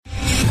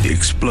The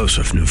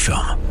explosive new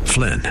film,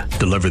 Flynn,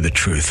 deliver the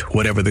truth,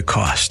 whatever the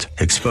cost,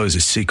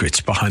 exposes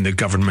secrets behind the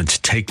government's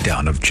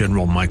takedown of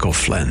General Michael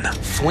Flynn.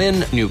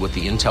 Flynn knew what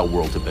the intel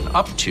world had been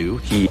up to.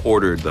 He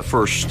ordered the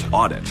first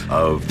audit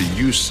of the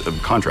use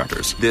of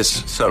contractors.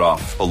 This set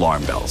off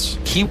alarm bells.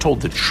 He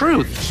told the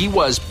truth. He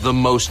was the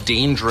most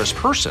dangerous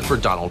person for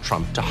Donald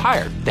Trump to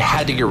hire. They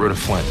had to get rid of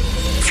Flynn.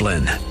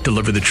 Flynn,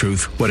 deliver the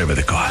truth, whatever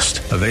the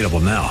cost. Available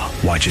now.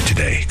 Watch it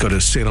today. Go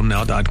to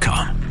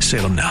salemnow.com.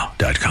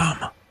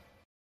 salemnow.com.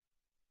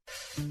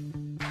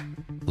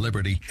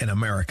 Liberty in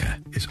America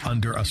is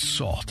under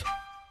assault.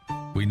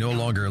 We no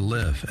longer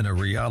live in a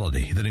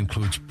reality that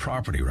includes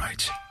property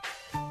rights.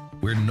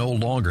 We're no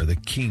longer the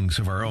kings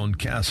of our own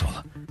castle.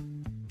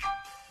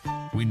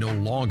 We no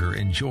longer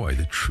enjoy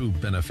the true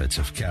benefits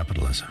of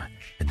capitalism.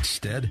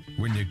 Instead,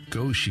 we're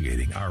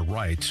negotiating our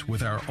rights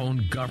with our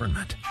own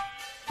government.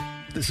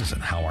 This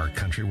isn't how our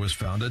country was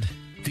founded.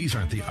 These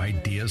aren't the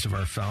ideas of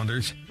our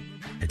founders.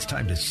 It's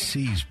time to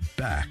seize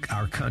back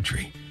our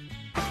country.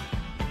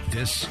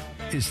 This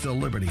is the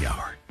Liberty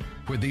Hour,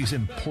 where these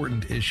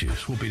important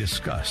issues will be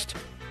discussed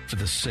for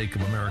the sake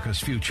of America's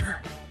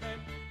future.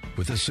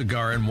 With a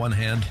cigar in one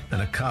hand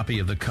and a copy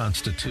of the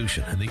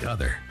Constitution in the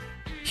other,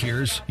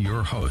 here's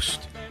your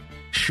host,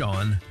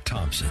 Sean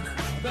Thompson.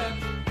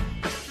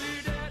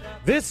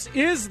 This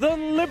is the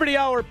Liberty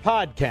Hour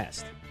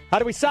podcast. How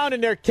do we sound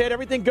in there, kid?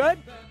 Everything good?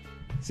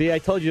 See, I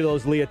told you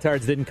those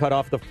leotards didn't cut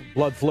off the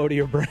blood flow to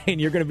your brain.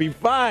 You're going to be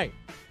fine.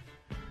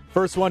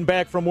 First one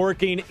back from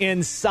working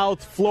in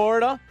South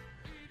Florida.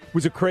 It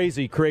was a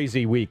crazy,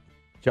 crazy week,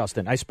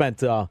 Justin. I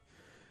spent a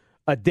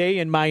day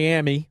in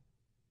Miami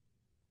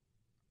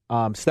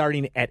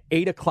starting at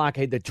 8 o'clock.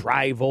 I had to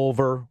drive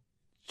over,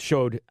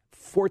 showed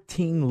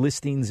 14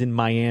 listings in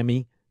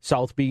Miami,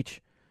 South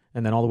Beach,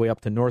 and then all the way up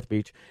to North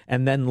Beach,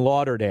 and then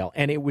Lauderdale.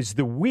 And it was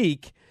the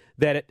week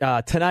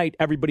that tonight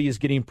everybody is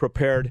getting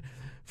prepared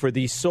for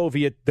the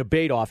Soviet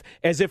debate-off,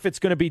 as if it's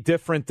going to be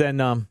different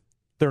than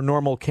their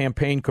normal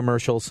campaign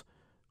commercials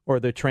or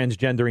the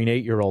transgendering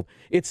 8-year-old.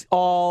 It's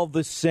all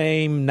the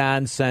same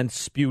nonsense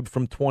spewed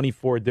from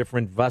 24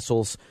 different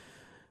vessels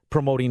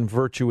promoting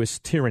virtuous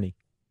tyranny,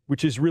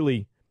 which is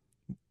really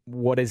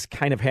what is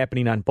kind of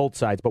happening on both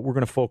sides. But we're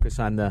going to focus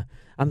on the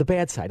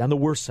bad side, on the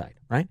worst side,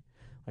 right?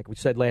 Like we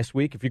said last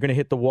week, if you're going to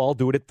hit the wall,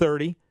 do it at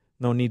 30.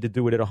 No need to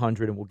do it at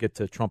 100, and we'll get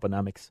to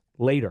Trumponomics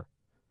later.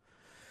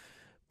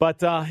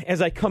 But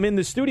as I come in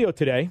the studio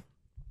today,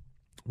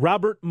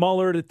 Robert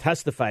Mueller to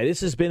testify. This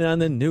has been on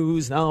the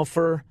news now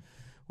for,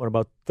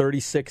 about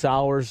 36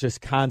 hours, just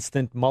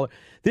constant Mueller.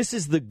 This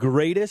is the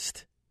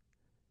greatest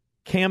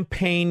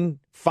campaign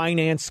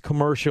finance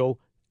commercial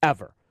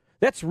ever.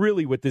 That's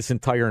really what this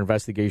entire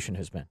investigation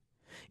has been.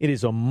 It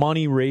is a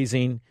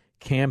money-raising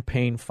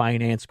campaign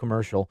finance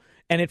commercial,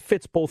 and it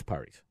fits both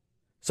parties.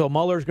 So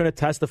Mueller's going to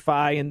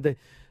testify, and the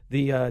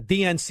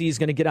DNC is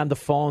going to get on the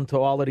phone to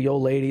all of the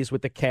old ladies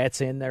with the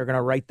cats in. They're going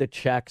to write the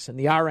checks, and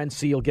the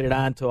RNC will get it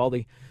on to all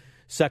the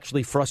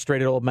sexually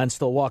frustrated old men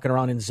still walking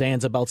around in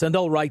Zanza belts, and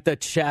they'll write the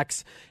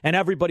checks, and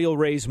everybody will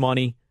raise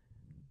money.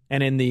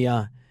 And in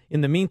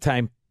the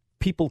meantime,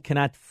 people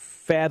cannot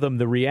fathom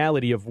the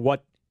reality of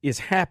what is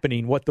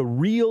happening, what the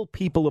real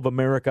people of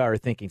America are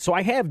thinking. So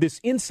I have this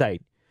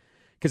insight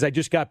because I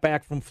just got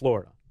back from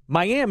Florida,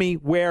 Miami,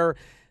 where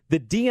the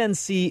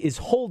DNC is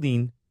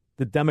holding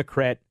the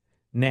Democrat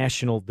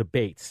national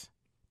debates.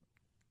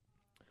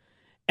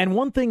 And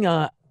one thing,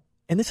 and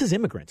this is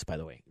immigrants, by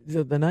the way.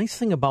 The nice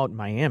thing about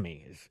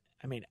Miami is,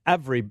 I mean,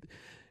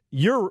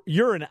 you're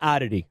an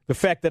oddity. The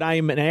fact that I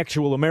am an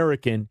actual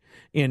American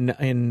in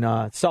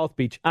South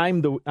Beach,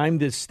 I'm the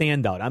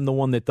standout. I'm the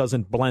one that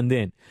doesn't blend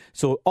in.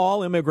 So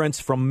all immigrants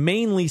from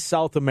mainly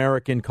South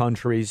American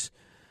countries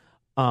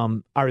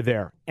are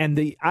there. And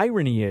the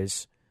irony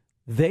is,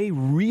 they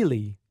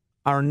really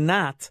are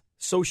not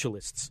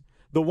socialists.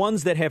 The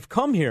ones that have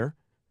come here,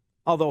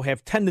 although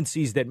have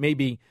tendencies that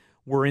maybe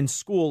were in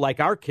school like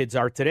our kids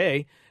are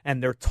today,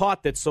 and they're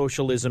taught that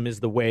socialism is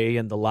the way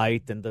and the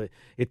light and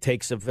it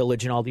takes a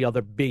village and all the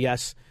other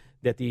BS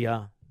that the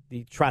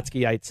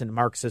Trotskyites and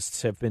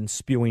Marxists have been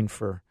spewing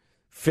for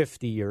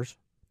 50 years.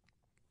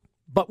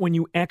 But when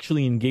you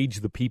actually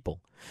engage the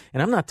people,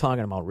 and I'm not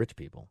talking about rich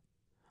people,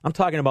 I'm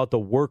talking about the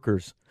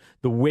workers,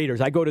 the waiters.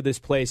 I go to this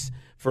place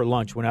for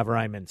lunch whenever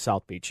I'm in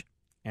South Beach,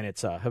 and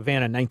it's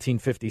Havana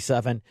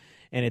 1957,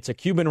 and it's a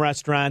Cuban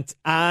restaurant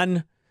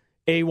on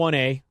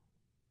A1A,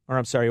 or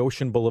I'm sorry,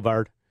 Ocean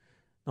Boulevard.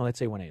 No, that's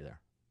A1A there.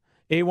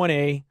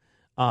 A1A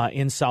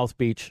in South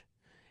Beach,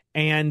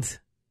 and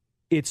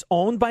it's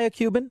owned by a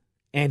Cuban,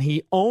 and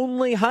he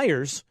only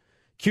hires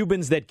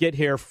Cubans that get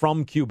here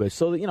from Cuba.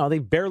 So, you know, they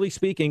barely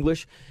speak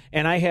English,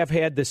 and I have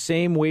had the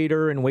same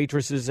waiter and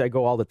waitresses. I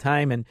go all the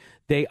time, and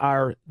they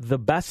are the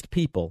best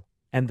people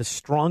and the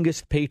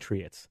strongest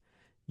patriots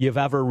you've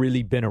ever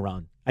really been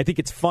around. I think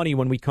it's funny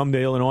when we come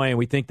to Illinois and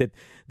we think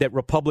that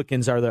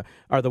Republicans are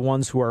the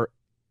ones who are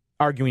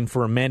arguing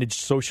for a managed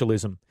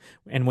socialism.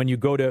 And when you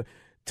go to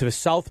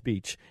South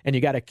Beach and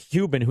you got a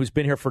Cuban who's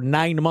been here for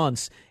 9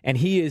 months and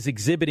he is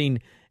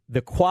exhibiting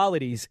the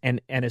qualities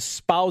and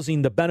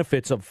espousing the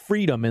benefits of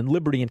freedom and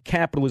liberty and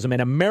capitalism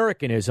and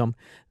Americanism,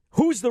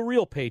 who's the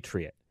real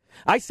patriot?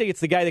 I say it's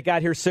the guy that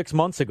got here 6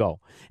 months ago.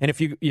 And if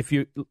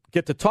you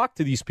get to talk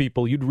to these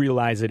people, you'd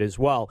realize it as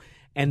well.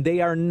 And they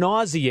are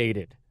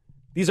nauseated.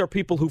 These are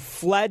people who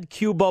fled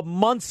Cuba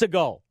months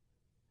ago,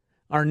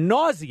 are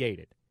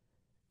nauseated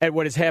at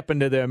what has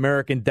happened to the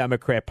American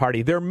Democrat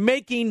Party. They're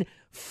making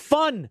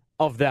fun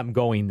of them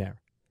going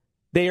there.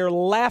 They are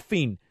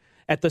laughing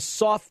at the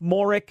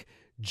sophomoric,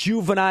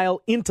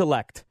 juvenile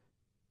intellect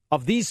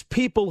of these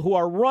people who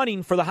are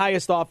running for the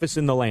highest office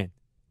in the land.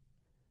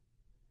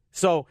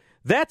 So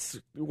that's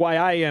why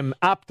I am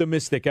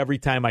optimistic every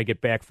time I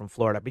get back from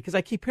Florida, because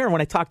I keep hearing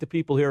when I talk to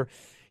people here,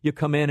 you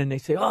come in and they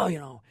say,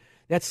 oh,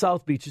 that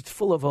South Beach, it's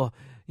full of a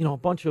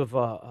bunch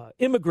of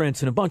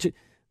immigrants and a bunch of...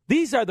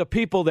 These are the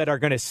people that are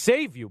going to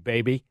save you,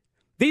 baby.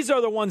 These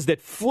are the ones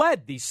that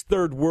fled these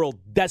third world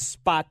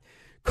despot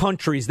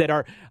countries that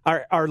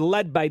are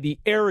led by the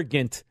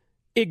arrogant,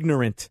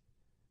 ignorant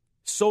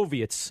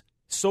Soviets,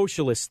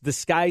 socialists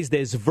disguised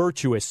as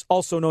virtuous,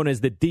 also known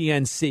as the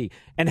DNC,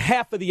 and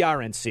half of the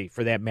RNC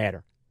for that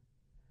matter.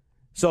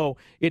 So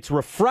it's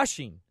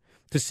refreshing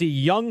to see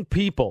young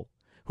people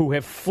who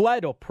have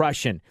fled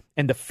oppression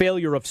and the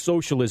failure of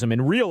socialism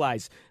and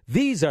realize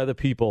these are the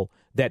people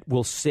that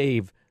will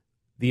save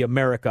the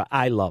America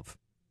I love.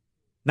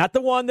 Not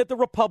the one that the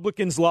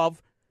Republicans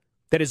love,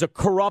 that is a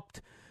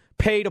corrupt,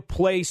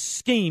 pay-to-play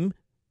scheme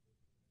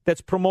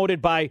that's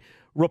promoted by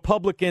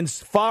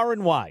Republicans far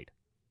and wide,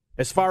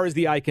 as far as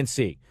the eye can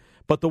see.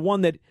 But the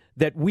one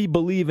that we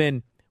believe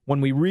in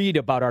when we read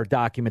about our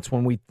documents,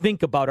 when we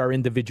think about our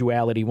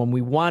individuality, when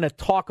we want to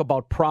talk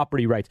about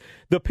property rights.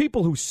 The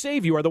people who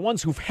save you are the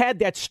ones who've had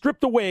that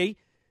stripped away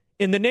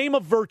in the name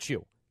of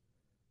virtue.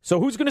 So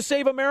who's going to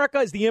save America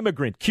is the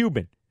immigrant,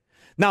 Cuban.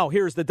 Now,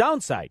 here's the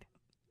downside.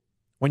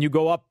 When you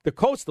go up the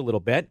coast a little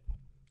bit,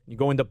 you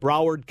go into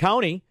Broward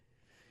County,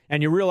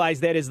 and you realize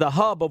that is the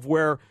hub of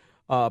where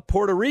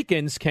Puerto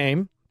Ricans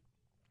came.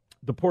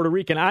 The Puerto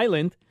Rican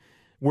island,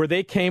 where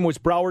they came, was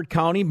Broward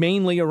County,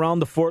 mainly around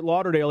the Fort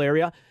Lauderdale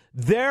area.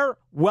 They're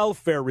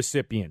welfare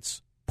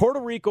recipients. Puerto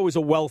Rico is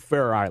a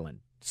welfare island.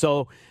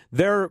 So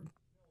they're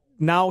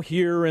now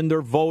here, and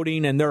they're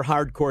voting, and they're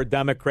hardcore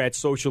Democrats,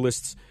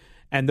 socialists,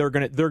 and they're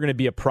gonna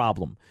be a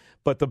problem.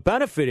 But the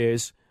benefit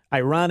is,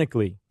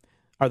 ironically,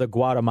 are the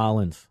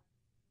Guatemalans,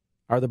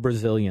 are the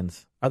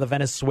Brazilians, are the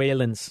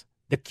Venezuelans,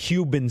 the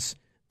Cubans.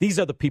 These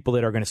are the people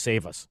that are going to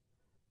save us.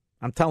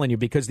 I'm telling you,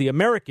 because the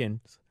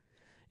Americans,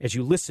 as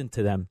you listen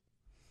to them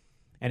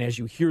and as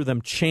you hear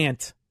them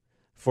chant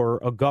for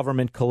a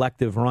government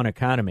collective-run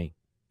economy,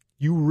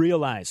 you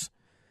realize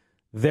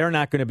they're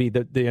not going to be,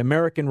 the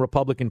American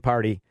Republican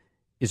Party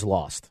is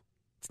lost.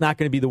 It's not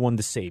going to be the one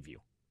to save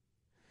you.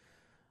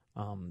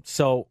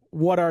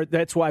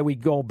 That's why we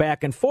go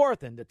back and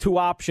forth, and the two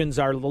options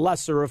are the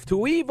lesser of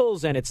two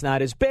evils, and it's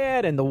not as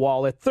bad, and the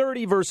wall at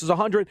 30 versus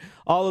 100.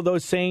 All of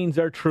those sayings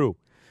are true.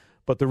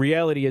 But the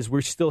reality is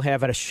we're still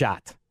having a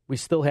shot. We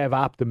still have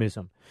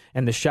optimism.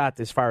 And the shot,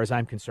 as far as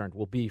I'm concerned,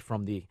 will be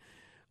from the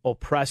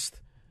oppressed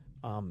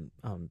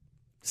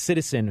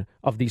citizen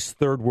of these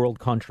third world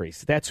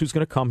countries. That's who's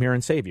going to come here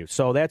and save you.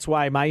 So that's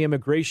why my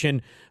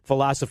immigration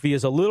philosophy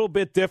is a little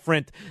bit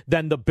different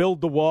than the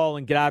build the wall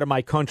and get out of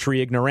my country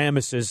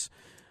ignoramuses.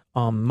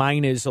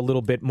 Mine is a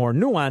little bit more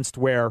nuanced,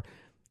 where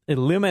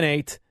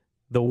eliminate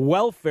the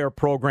welfare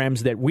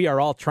programs that we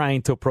are all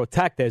trying to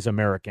protect as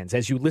Americans.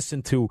 As you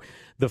listen to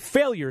the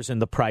failures in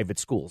the private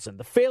schools and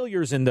the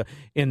failures in the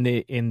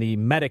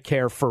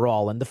Medicare for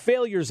all and the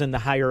failures in the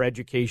higher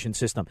education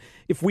system,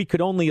 if we could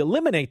only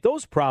eliminate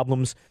those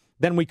problems,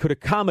 then we could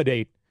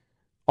accommodate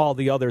all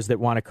the others that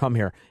want to come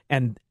here.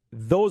 And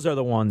those are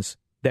the ones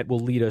that will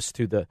lead us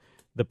to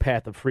the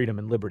path of freedom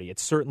and liberty.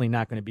 It's certainly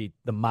not going to be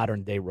the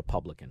modern day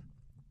Republican.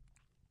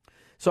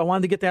 So I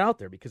wanted to get that out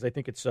there because I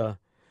think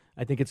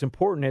it's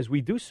important as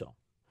we do so.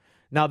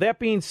 Now, that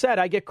being said,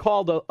 I get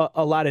called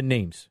a lot of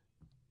names.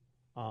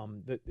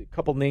 The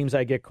couple names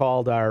I get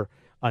called are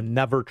a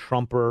never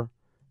Trumper.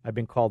 I've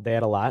been called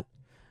that a lot.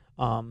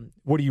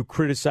 What are you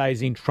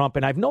criticizing Trump?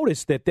 And I've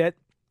noticed that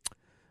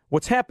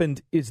what's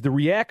happened is the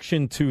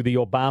reaction to the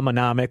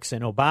Obamonomics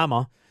and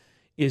Obama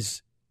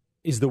is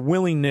the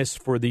willingness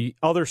for the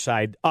other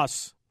side,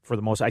 us, for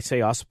the most, I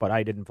say us, but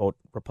I didn't vote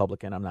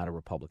Republican. I'm not a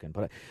Republican.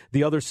 But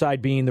the other side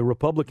being the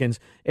Republicans,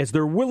 as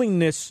their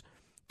willingness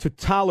to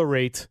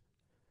tolerate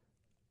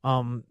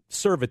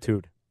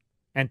servitude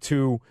and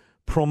to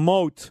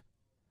promote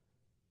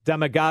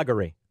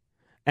demagoguery.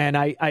 And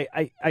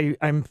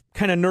I'm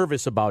kind of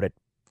nervous about it.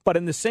 But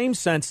in the same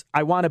sense,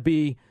 I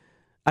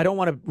don't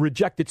want to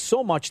reject it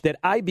so much that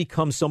I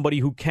become somebody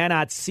who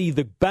cannot see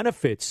the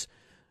benefits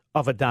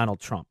of a Donald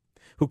Trump,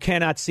 who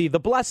cannot see the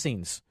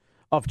blessings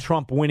of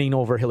Trump winning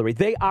over Hillary.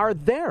 They are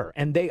there,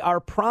 and they are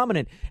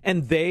prominent,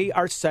 and they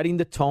are setting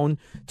the tone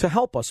to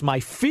help us. My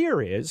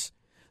fear is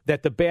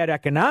that the bad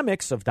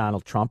economics of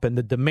Donald Trump and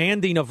the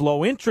demanding of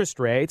low interest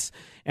rates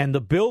and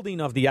the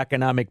building of the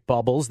economic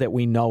bubbles that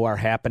we know are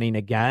happening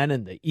again,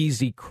 and the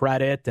easy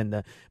credit and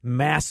the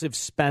massive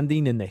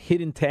spending and the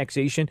hidden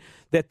taxation,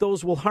 that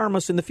those will harm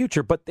us in the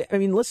future. But, I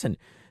mean, listen,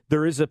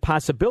 there is a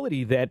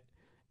possibility that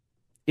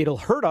it'll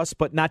hurt us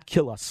but not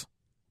kill us.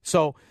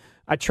 So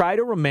I try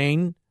to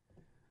remain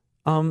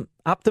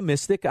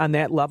optimistic on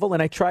that level,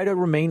 and I try to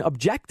remain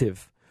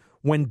objective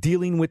when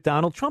dealing with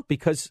Donald Trump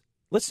because,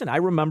 listen, I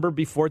remember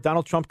before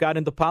Donald Trump got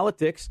into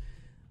politics,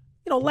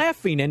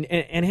 laughing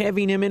and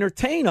having him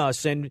entertain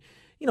us and,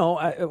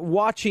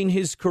 watching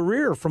his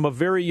career from a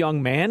very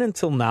young man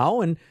until now.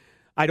 And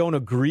I don't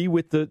agree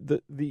with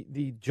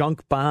the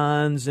junk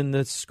bonds and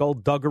the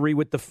skullduggery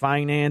with the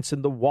finance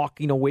and the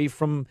walking away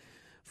from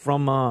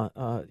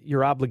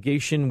your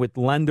obligation with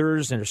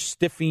lenders and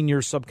stiffing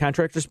your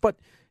subcontractors. But,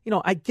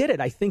 I get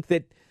it. I think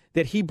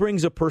that he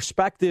brings a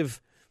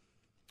perspective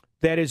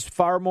that is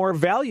far more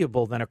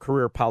valuable than a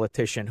career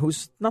politician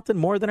who's nothing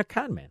more than a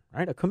con man,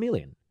 right? A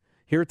chameleon.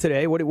 Here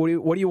today, what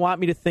do you want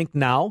me to think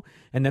now?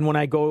 And then when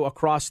I go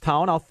across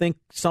town, I'll think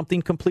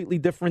something completely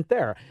different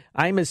there.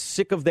 I'm as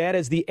sick of that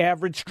as the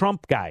average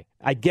Trump guy.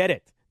 I get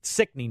it. It's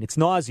sickening. It's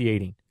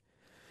nauseating.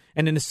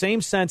 And in the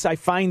same sense, I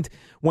find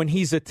when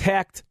he's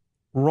attacked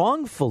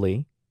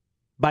wrongfully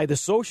by the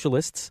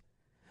socialists,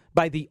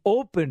 by the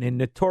open and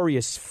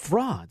notorious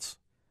frauds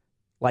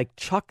like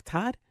Chuck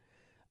Todd,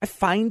 I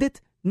find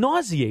it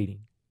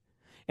nauseating.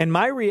 And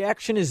my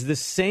reaction is the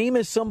same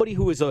as somebody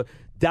who is a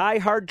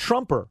diehard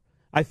Trumper.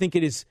 I think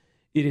it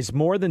is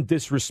more than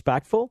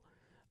disrespectful.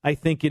 I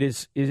think it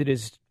is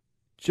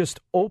just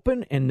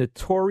open and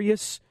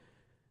notorious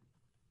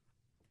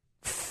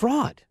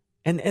fraud.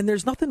 And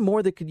there's nothing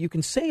more that you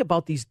can say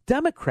about these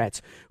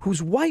Democrats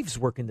whose wives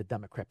work in the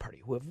Democrat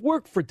Party, who have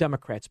worked for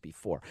Democrats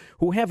before,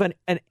 who have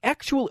an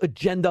actual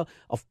agenda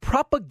of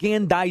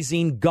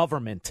propagandizing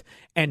government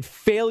and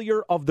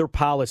failure of their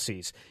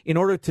policies in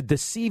order to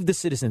deceive the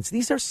citizens.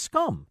 These are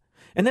scum.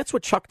 And that's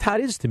what Chuck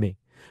Todd is to me.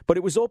 But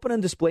it was open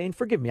on display, and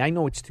forgive me, I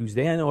know it's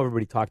Tuesday. I know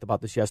everybody talked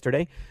about this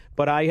yesterday,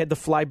 but I had to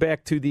fly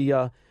back to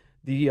the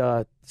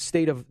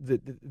state of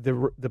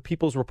the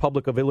People's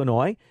Republic of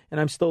Illinois, and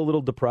I'm still a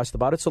little depressed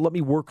about it. So let me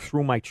work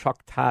through my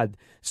Chuck Todd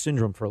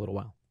syndrome for a little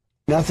while.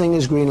 Nothing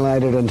is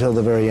green-lighted until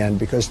the very end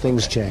because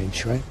things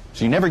change, right?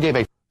 So you never gave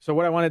a... So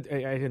what I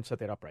didn't set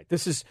that up right.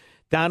 This is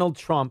Donald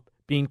Trump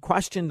being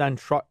questioned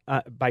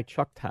by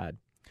Chuck Todd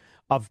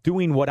of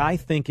doing what I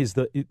think is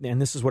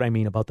and this is what I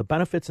mean about the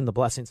benefits and the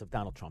blessings of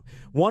Donald Trump.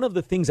 One of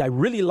the things I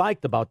really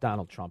liked about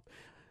Donald Trump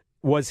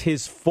was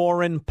his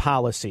foreign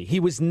policy. He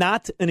was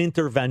not an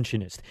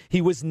interventionist. He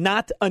was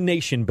not a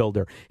nation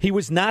builder. He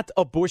was not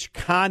a Bush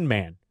con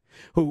man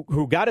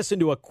who got us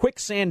into a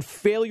quicksand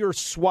failure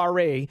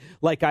soiree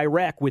like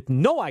Iraq with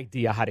no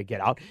idea how to get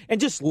out and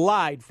just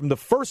lied from the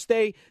first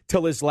day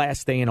till his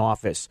last day in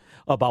office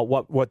about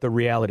what the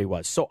reality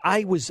was. So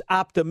I was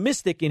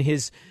optimistic in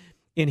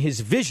his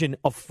vision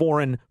of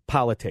foreign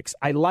politics.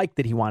 I liked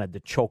that he wanted to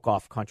choke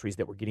off countries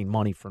that were getting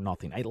money for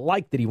nothing. I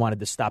liked that he wanted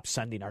to stop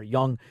sending our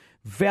young,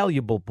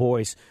 valuable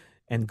boys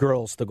and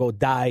girls to go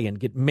die and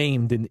get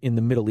maimed in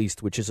the Middle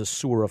East, which is a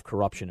sewer of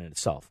corruption in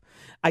itself.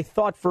 I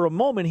thought for a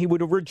moment he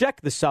would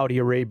reject the Saudi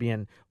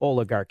Arabian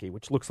oligarchy,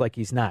 which looks like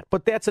he's not.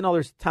 But that's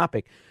another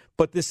topic.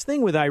 But this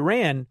thing with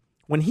Iran,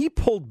 when he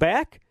pulled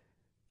back,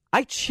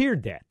 I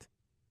cheered that.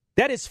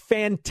 That is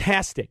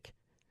fantastic.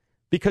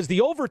 Because the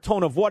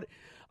overtone of what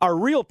our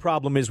real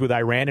problem is with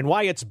Iran and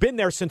why it's been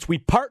there since we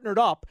partnered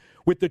up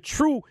with the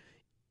true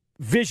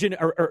vision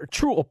or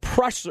true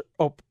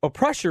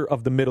oppressor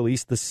of the Middle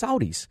East, the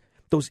Saudis,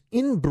 those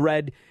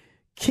inbred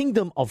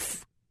kingdom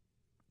of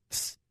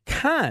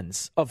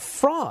cons, of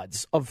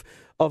frauds, of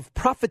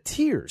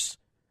profiteers,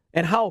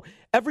 and how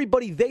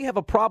everybody they have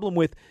a problem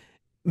with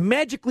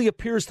magically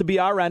appears to be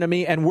our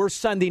enemy and we're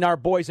sending our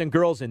boys and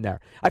girls in there.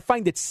 I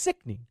find it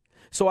sickening.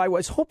 So I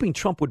was hoping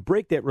Trump would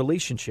break that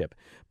relationship,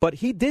 but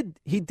he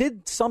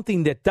did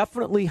something that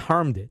definitely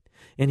harmed it.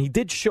 And he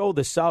did show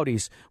the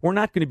Saudis, we're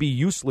not going to be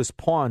useless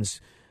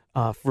pawns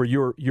for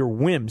your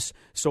whims.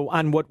 So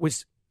on what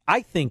was,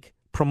 I think,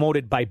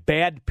 promoted by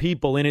bad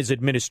people in his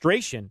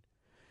administration,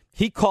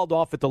 he called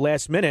off at the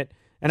last minute.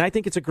 And I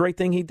think it's a great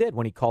thing he did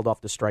when he called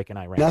off the strike in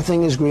Iran.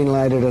 Nothing is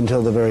green-lighted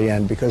until the very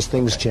end because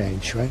things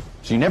change, right?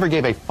 So you never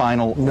gave a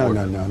final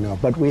order? No.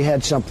 But we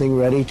had something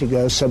ready to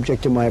go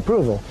subject to my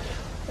approval.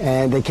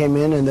 And they came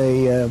in, and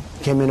they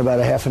came in about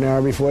a half an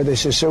hour before. They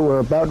said, sir, we're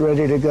about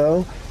ready to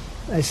go.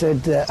 I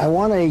said, I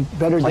want a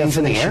better planes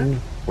definition. In the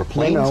air? Were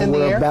planes in the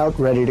air? We're about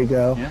ready to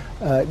go.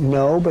 Yeah.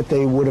 No, but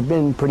they would have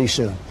been pretty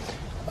soon.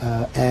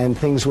 And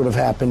things would have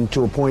happened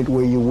to a point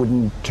where you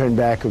wouldn't turn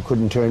back or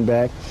couldn't turn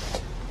back.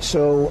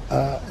 So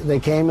they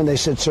came and they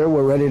said, sir,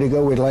 we're ready to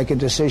go. We'd like a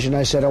decision.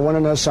 I said, I want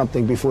to know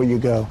something before you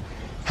go.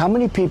 How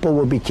many people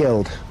will be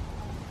killed?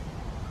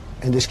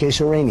 In this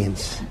case,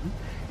 Iranians.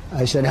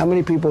 I said, how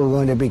many people are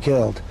going to be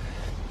killed?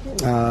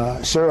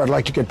 Sir, I'd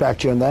like to get back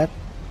to you on that.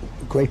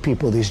 Great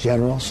people, these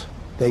generals.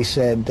 They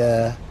said,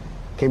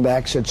 came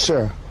back, said,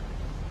 sir,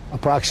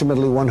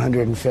 approximately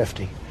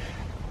 150.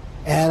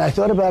 And I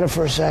thought about it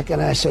for a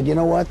second. I said, you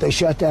know what? They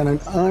shot down an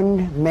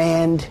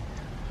unmanned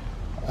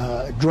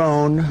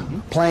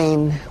drone,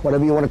 plane,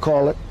 whatever you want to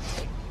call it.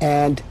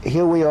 And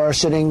here we are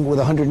sitting with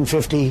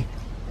 150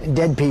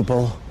 dead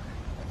people.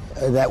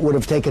 That would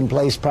have taken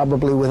place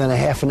probably within a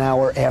half an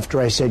hour after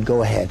I said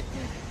go ahead.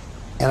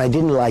 And I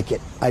didn't like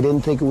it. I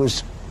didn't think it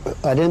was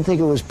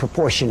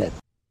proportionate.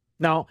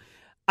 Now,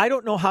 I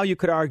don't know how you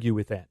could argue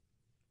with that.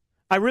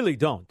 I really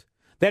don't.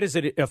 That is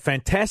a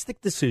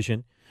fantastic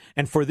decision.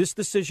 And for this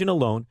decision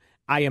alone,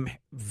 I am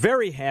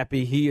very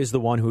happy he is the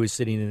one who is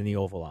sitting in the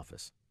Oval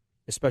Office,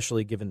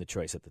 especially given the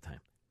choice at the time.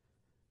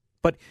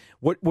 But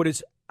what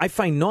is I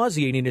find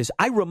nauseating is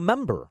I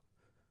remember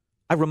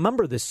the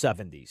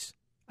 70s.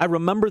 I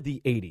remember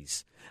the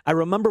 80s. I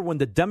remember when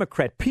the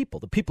Democrat people,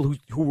 the people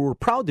who were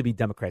proud to be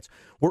Democrats,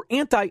 were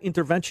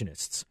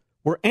anti-interventionists,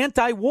 were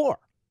anti-war.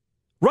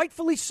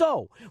 Rightfully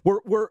so.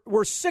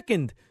 We're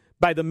sickened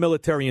by the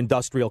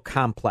military-industrial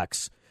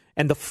complex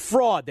and the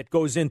fraud that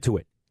goes into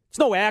it. It's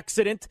no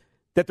accident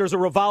that there's a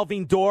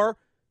revolving door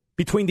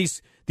between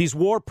these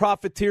war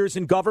profiteers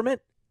and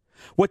government.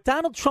 What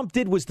Donald Trump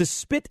did was to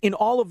spit in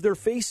all of their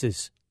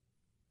faces.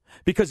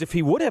 Because if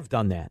he would have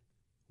done that,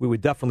 we would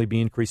definitely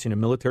be increasing a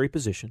military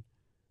position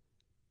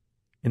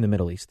in the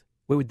Middle East.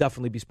 We would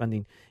definitely be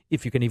spending,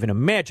 if you can even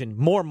imagine,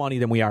 more money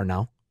than we are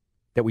now,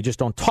 that we just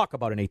don't talk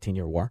about an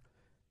 18-year war.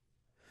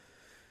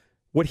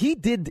 What he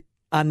did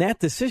on that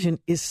decision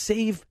is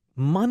save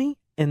money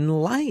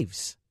and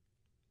lives.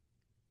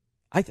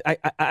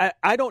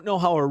 I don't know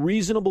how a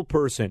reasonable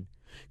person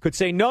could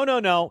say,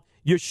 no,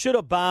 you should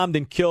have bombed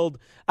and killed.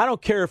 I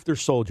don't care if they're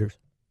soldiers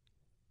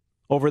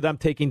over them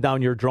taking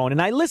down your drone.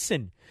 And I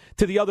listen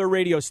to the other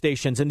radio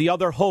stations and the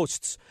other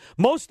hosts,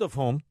 most of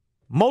whom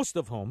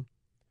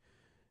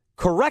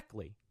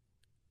correctly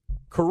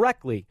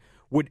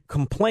would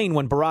complain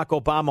when Barack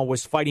Obama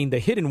was fighting the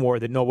hidden war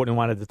that no one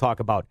wanted to talk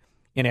about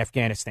in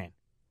Afghanistan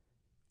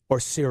or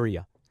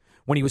Syria,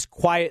 when he was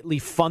quietly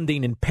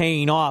funding and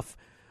paying off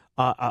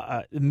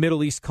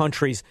Middle East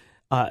countries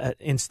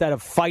instead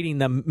of fighting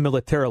them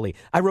militarily.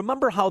 I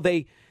remember how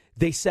they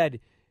said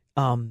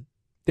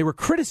they were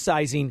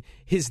criticizing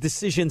his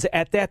decisions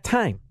at that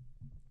time.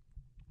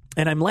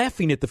 And I'm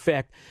laughing at the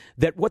fact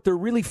that what they're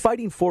really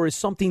fighting for is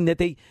something that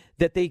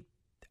they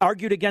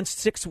argued against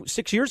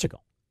six years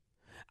ago.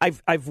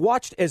 I've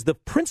watched as the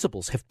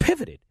principles have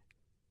pivoted.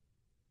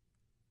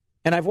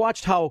 And I've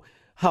watched how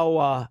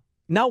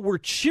now we're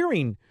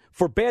cheering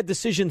for bad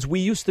decisions we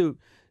used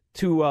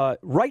to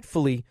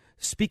rightfully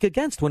speak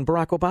against when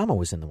Barack Obama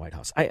was in the White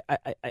House.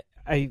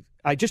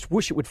 I just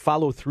wish it would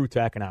follow through to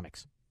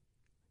economics.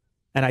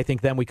 And I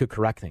think then we could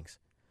correct things.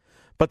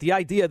 But the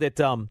idea that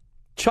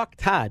Chuck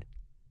Todd,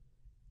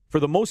 for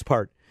the most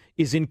part,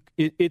 it's an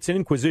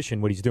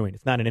inquisition what he's doing.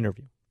 It's not an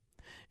interview.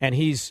 And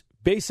he's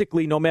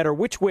basically, no matter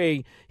which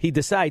way he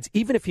decides,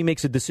 even if he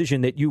makes a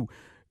decision that you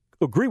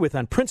agree with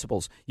on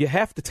principles, you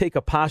have to take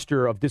a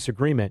posture of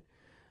disagreement.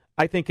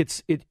 I think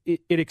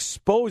it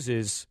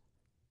exposes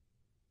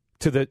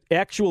to the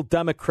actual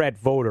Democrat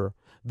voter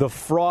the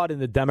fraud in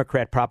the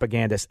Democrat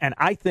propagandists. And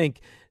I think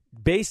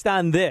based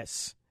on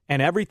this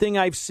and everything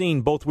I've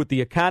seen, both with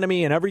the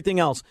economy and everything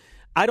else,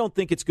 I don't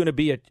think it's going to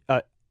be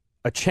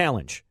a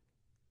challenge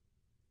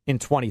in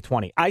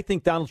 2020. I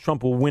think Donald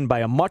Trump will win by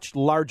a much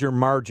larger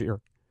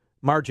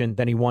margin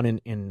than he won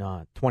in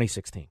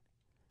 2016.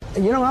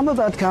 You know, I'm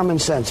about common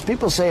sense.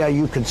 People say, are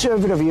you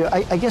conservative?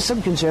 I guess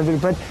I'm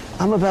conservative, but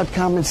I'm about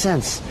common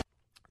sense.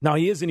 Now,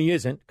 he is and he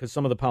isn't, because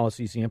some of the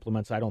policies he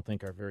implements I don't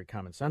think are very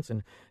common sense.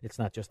 And it's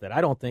not just that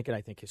I don't think it.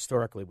 I think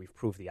historically we've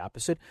proved the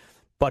opposite.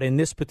 But in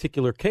this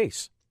particular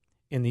case,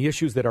 in the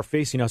issues that are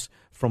facing us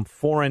from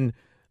foreign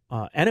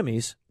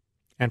enemies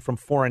and from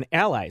foreign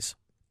allies,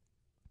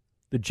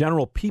 the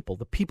general people,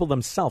 the people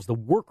themselves, the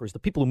workers, the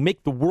people who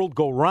make the world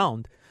go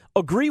round,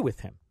 agree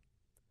with him.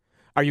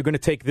 Are you going to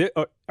take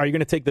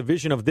the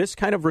vision of this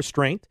kind of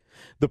restraint,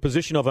 the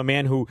position of a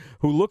man who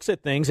looks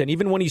at things, and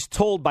even when he's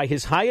told by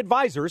his high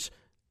advisors,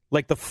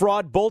 like the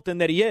fraud Bolton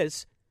that he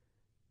is,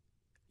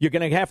 you're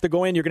going to have to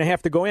go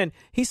in,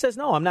 he says,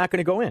 no, I'm not going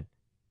to go in.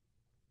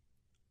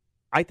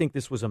 I think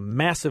this was a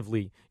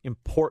massively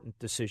important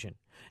decision,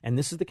 and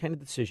this is the kind of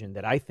decision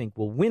that I think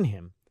will win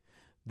him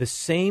the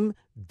same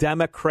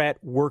Democrat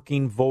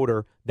working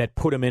voter that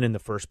put him in the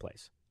first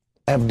place.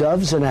 I have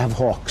doves and I have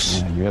hawks.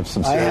 Yeah, you have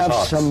some serious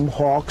hawks. Some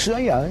hawks.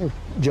 Yeah,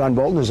 John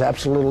Bolton is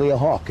absolutely a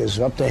hawk. It's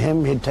up to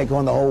him. He'd take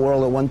on the whole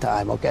world at one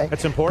time, okay?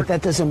 That's important. But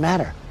that doesn't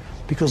matter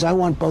because I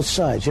want both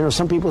sides. You know,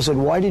 some people said,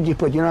 why did you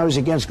put, I was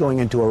against going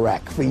into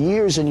Iraq for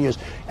years and years.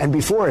 And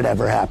before it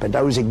ever happened,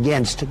 I was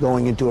against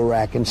going into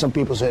Iraq. And some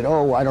people said,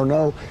 oh, I don't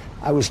know.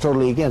 I was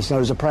totally against. And I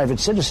was a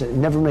private citizen. It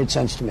never made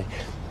sense to me.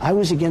 I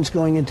was against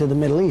going into the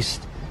Middle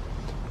East.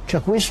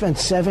 Chuck, we've spent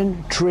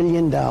 $7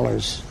 trillion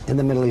in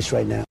the Middle East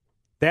right now.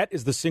 That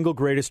is the single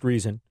greatest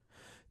reason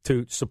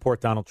to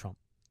support Donald Trump.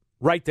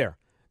 Right there.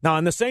 Now,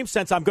 in the same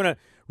sense, I'm going to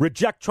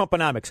reject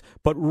Trumponomics.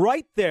 But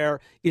right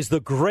there is the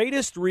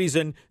greatest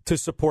reason to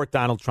support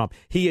Donald Trump.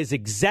 He is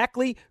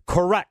exactly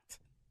correct.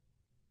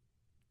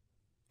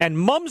 And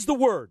mum's the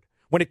word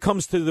when it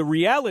comes to the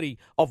reality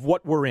of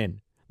what we're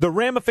in, the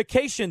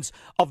ramifications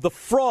of the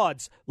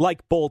frauds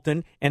like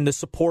Bolton and the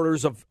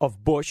supporters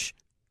of Bush.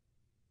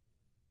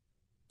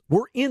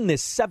 We're in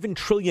this $7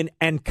 trillion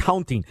and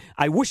counting.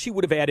 I wish he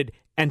would have added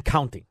and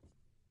counting,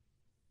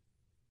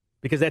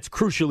 because that's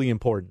crucially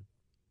important.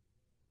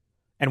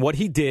 And what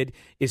he did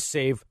is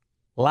save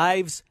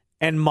lives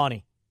and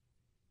money.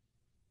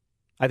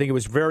 I think it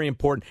was very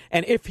important.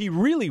 And if he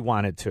really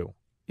wanted to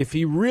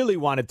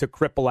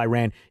cripple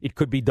Iran, it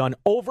could be done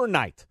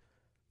overnight.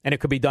 And it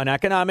could be done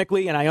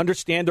economically. And I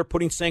understand they're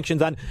putting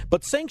sanctions on,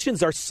 but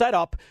sanctions are set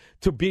up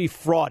to be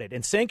frauded.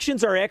 And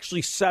sanctions are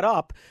actually set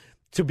up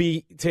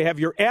to have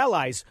your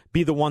allies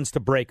be the ones to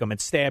break them and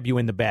stab you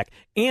in the back.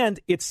 And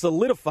it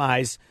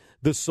solidifies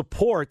the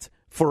support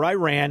for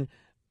Iran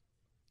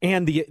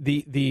and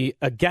the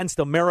against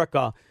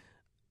America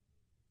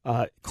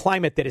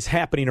climate that is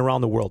happening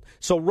around the world.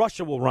 So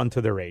Russia will run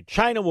to their aid.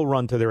 China will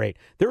run to their aid.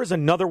 There is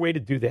another way to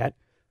do that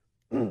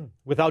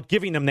without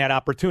giving them that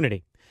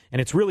opportunity. And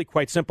it's really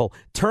quite simple.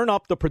 Turn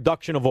up the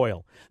production of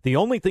oil. The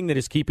only thing that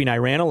is keeping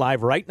Iran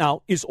alive right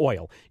now is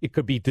oil. It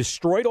could be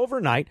destroyed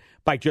overnight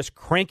by just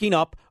cranking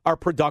up our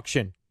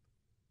production.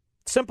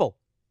 Simple.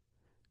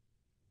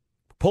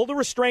 Pull the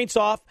restraints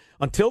off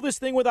until this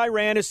thing with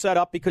Iran is set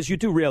up, because you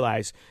do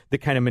realize the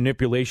kind of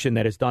manipulation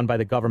that is done by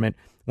the government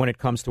when it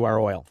comes to our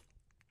oil.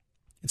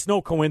 It's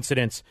no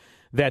coincidence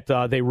that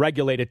they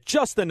regulate it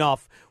just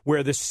enough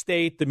where the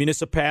state, the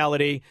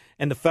municipality,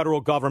 and the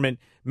federal government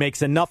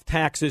makes enough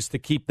taxes to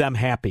keep them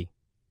happy.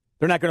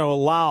 They're not going to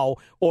allow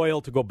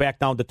oil to go back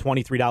down to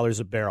 $23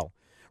 a barrel,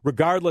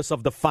 regardless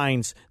of the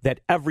fines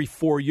that every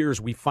 4 years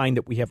we find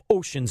that we have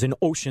oceans and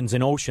oceans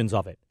and oceans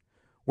of it.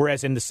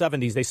 Whereas in the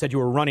 70s, they said you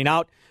were running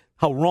out,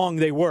 how wrong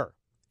they were.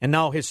 And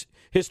now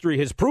history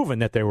has proven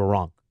that they were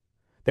wrong,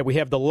 that we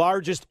have the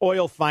largest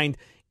oil find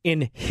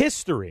in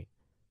history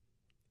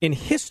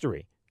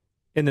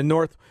in the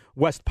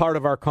northwest part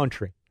of our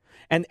country.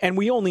 And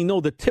we only know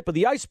the tip of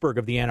the iceberg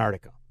of the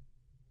Antarctica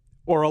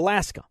or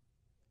Alaska,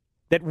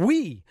 that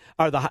we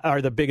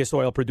are the biggest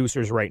oil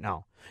producers right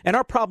now. And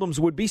our problems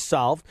would be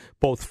solved,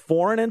 both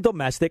foreign and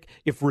domestic,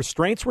 if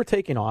restraints were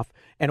taken off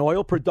and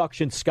oil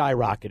production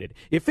skyrocketed.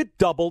 If it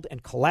doubled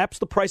and collapsed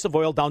the price of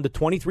oil down to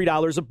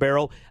 $23 a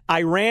barrel,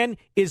 Iran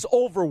is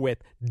over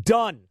with.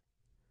 Done.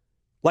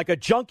 Like a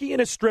junkie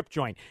in a strip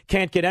joint.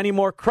 Can't get any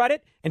more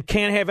credit and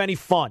can't have any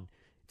fun.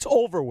 It's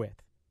over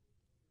with.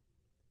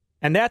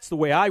 And that's the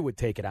way I would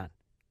take it on.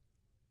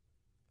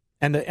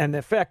 And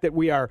the fact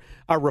that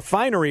our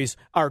refineries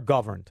are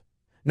governed.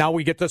 Now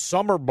we get the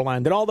summer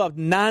blend and all the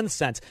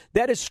nonsense.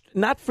 That is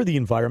not for the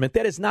environment.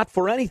 That is not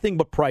for anything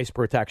but price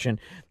protection.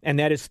 And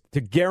that is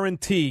to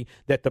guarantee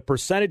that the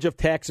percentage of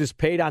taxes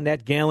paid on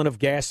that gallon of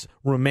gas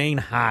remain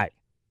high.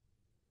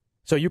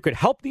 So you could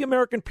help the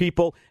American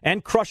people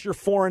and crush your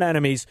foreign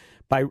enemies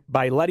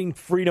by letting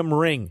freedom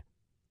ring.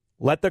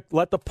 Let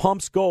the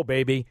pumps go,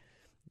 baby,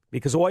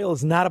 because oil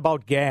is not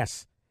about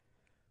gas.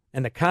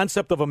 And the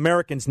concept of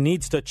Americans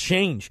needs to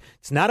change.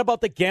 It's not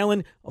about the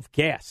gallon of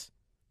gas.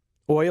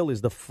 Oil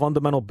is the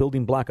fundamental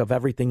building block of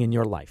everything in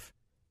your life.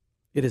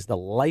 It is the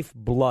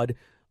lifeblood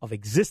of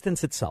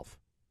existence itself,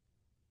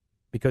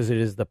 because it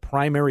is the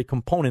primary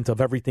component of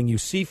everything you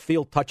see,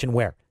 feel, touch, and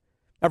wear.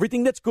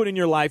 Everything that's good in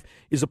your life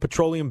is a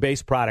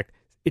petroleum-based product.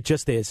 It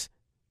just is.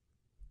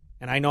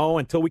 And I know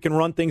until we can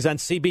run things on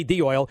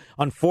CBD oil,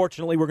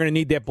 unfortunately, we're going to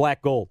need that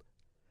black gold.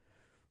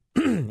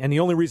 And the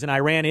only reason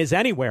Iran is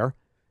anywhere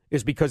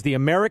is because the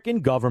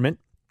American government,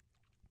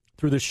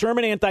 through the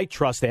Sherman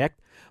Antitrust Act,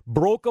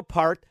 broke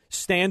apart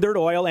Standard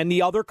Oil and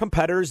the other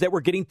competitors that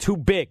were getting too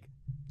big.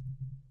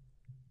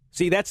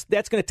 See, that's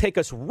going to take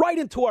us right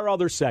into our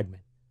other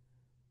segment.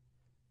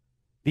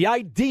 The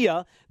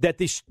idea that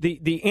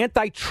the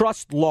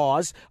antitrust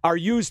laws are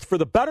used for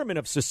the betterment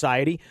of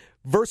society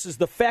versus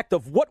the fact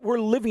of what we're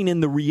living in,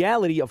 the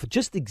reality of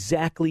just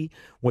exactly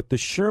what the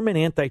Sherman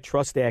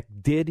Antitrust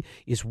Act did,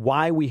 is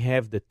why we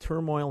have the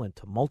turmoil and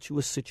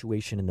tumultuous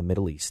situation in the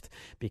Middle East.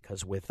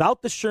 Because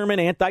without the Sherman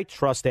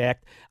Antitrust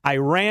Act,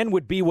 Iran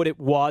would be what it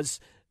was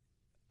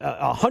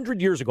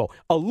 100 years ago,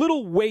 a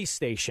little way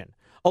station.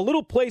 A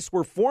little place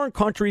where foreign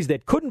countries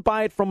that couldn't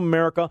buy it from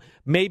America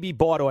maybe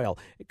bought oil.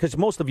 Because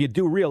most of you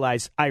do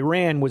realize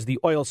Iran was the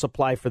oil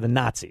supply for the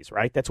Nazis,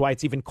 right? That's why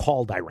it's even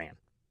called Iran.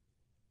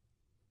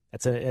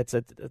 It's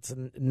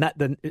not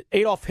the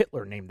Adolf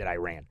Hitler named it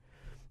Iran,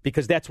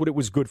 because that's what it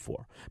was good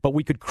for. But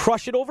we could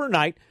crush it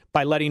overnight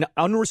by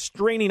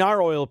unrestraining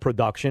our oil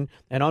production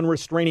and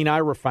unrestraining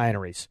our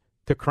refineries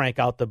to crank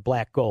out the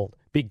black gold.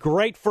 Be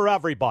great for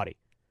everybody.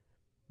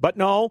 But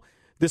no.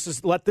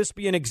 Let this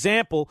be an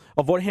example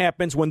of what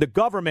happens when the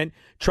government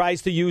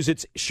tries to use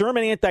its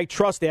Sherman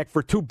Antitrust Act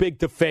for too big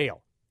to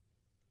fail.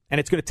 And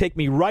it's going to take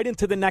me right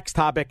into the next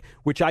topic,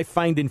 which I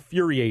find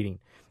infuriating.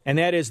 And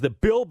that is the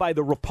bill by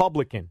the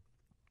Republican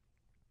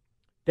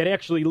that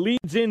actually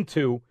leads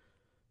into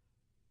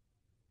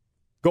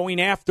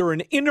going after an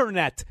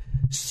internet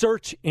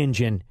search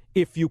engine,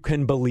 if you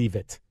can believe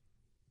it.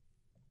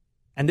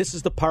 And this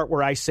is the part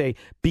where I say,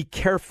 be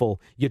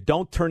careful you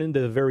don't turn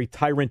into the very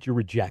tyrant you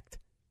reject.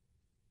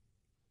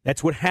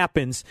 That's what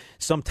happens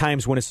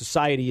sometimes when a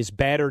society is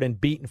battered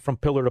and beaten from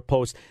pillar to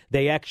post.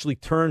 They actually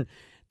turn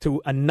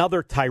to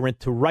another tyrant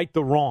to right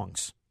the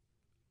wrongs.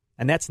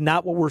 And that's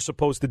not what we're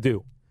supposed to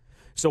do.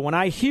 So when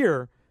I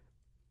hear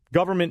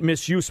government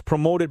misuse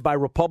promoted by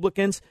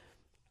Republicans,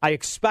 I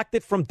expect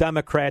it from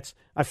Democrats.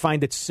 I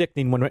find it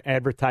sickening when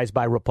advertised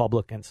by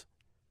Republicans.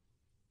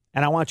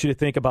 And I want you to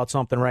think about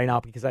something right now,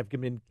 because I've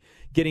been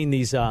getting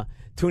these,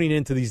 tuning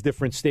into these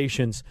different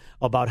stations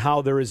about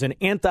how there is an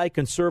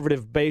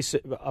anti-conservative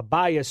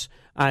bias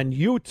on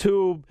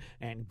YouTube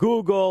and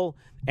Google,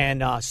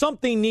 and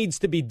something needs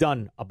to be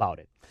done about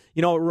it.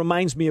 You know, it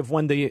reminds me of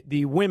when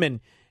the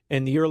women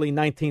in the early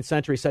 19th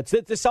century said,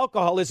 this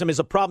alcoholism is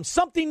a problem.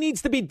 Something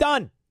needs to be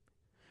done.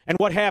 And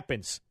what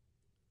happens?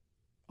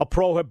 A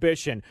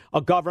prohibition,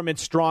 a government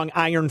strong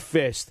iron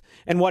fist.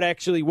 And what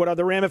are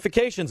the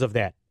ramifications of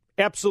that?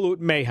 Absolute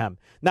mayhem.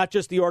 Not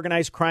just the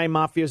organized crime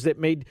mafias that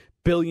made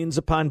billions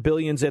upon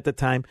billions at the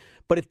time,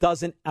 but it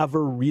doesn't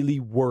ever really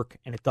work,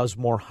 and it does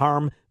more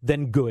harm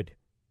than good.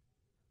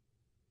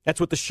 That's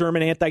what the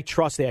Sherman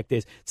Antitrust Act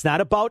is. It's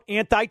not about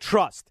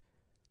antitrust.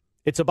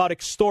 It's about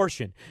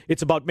extortion.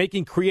 It's about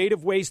making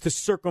creative ways to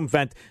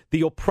circumvent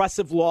the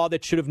oppressive law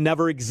that should have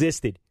never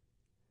existed.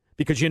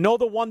 Because you know,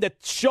 the one that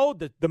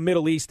showed the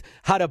Middle East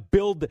how to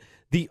build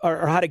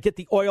or how to get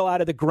the oil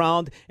out of the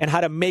ground and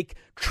how to make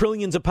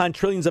trillions upon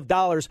trillions of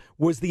dollars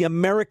was the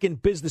American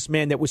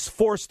businessman that was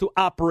forced to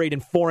operate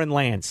in foreign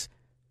lands.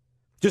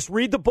 Just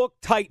read the book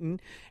Titan,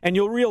 and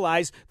you'll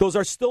realize those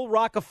are still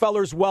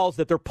Rockefeller's wells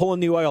that they're pulling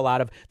the oil out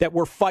of, that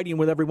we're fighting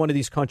with every one of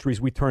these countries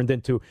we turned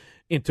into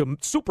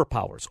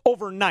superpowers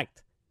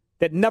overnight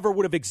that never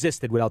would have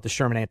existed without the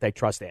Sherman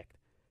Antitrust Act.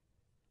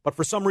 But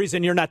for some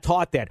reason, you're not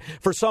taught that.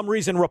 For some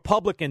reason,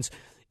 Republicans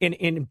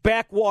in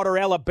backwater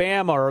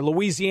Alabama or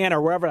Louisiana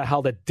or wherever the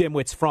hell the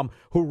dimwit's from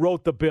who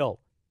wrote the bill.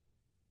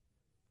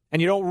 And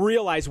you don't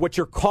realize what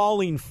you're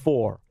calling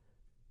for.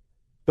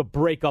 The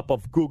breakup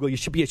of Google. You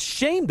should be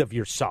ashamed of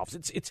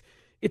yourselves.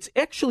 It's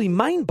actually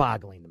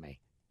mind-boggling to me.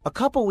 A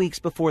couple weeks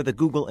before the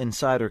Google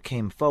Insider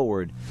came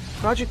forward,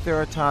 Project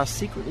Veritas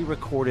secretly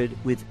recorded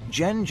with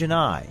Jen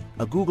Janai,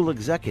 a Google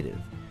executive.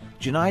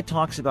 Janai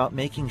talks about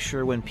making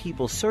sure when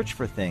people search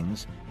for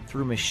things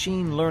through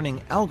machine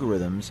learning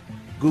algorithms,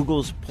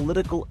 Google's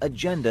political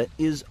agenda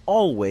is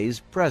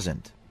always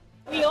present.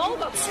 We all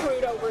got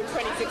screwed over in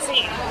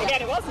 2016.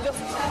 Again, it wasn't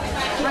just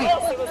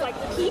us, it was like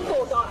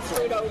people got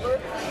screwed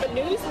over, the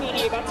news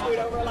media got screwed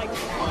over, like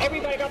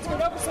everybody got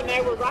screwed over. So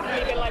now we're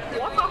rapidly being like,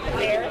 what happened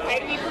there? How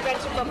do we prevent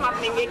it from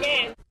happening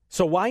again?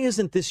 So why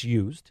isn't this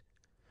used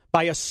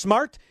by a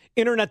smart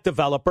internet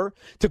developer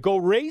to go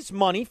raise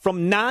money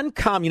from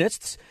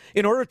non-communists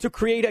in order to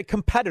create a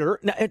competitor?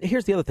 Now, and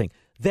here's the other thing.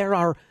 There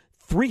are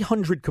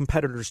 300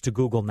 competitors to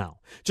Google now.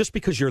 Just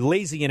because you're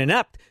lazy and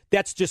inept,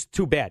 that's just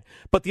too bad.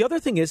 But the other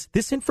thing is,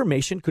 this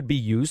information could be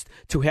used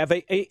to have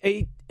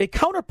a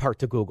counterpart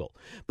to Google.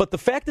 But the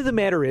fact of the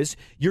matter is,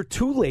 you're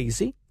too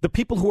lazy. The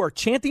people who are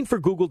chanting for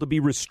Google to be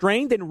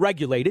restrained and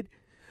regulated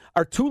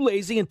are too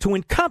lazy and too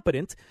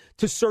incompetent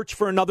to search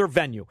for another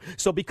venue.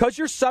 So because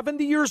you're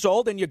 70 years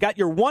old and you got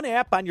your one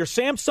app on your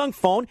Samsung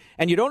phone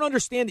and you don't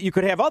understand that you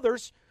could have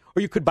others,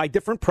 or you could buy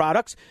different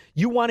products,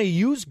 you want to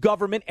use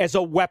government as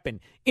a weapon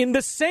in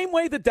the same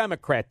way the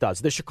Democrat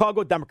does, the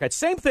Chicago Democrat.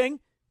 Same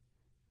thing.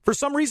 For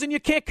some reason, you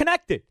can't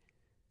connect it.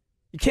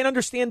 You can't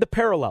understand the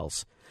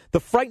parallels. The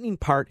frightening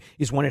part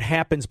is when it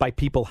happens by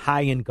people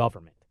high in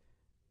government.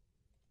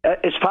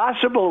 It's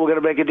possible we're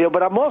going to make a deal,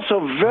 but I'm also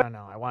very...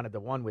 No, I wanted the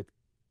one with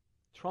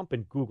Trump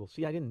and Google.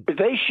 See, I didn't...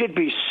 They should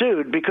be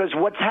sued because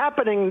what's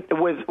happening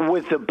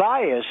with the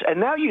bias, and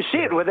now you see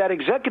it with that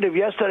executive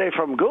yesterday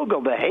from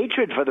Google, the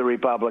hatred for the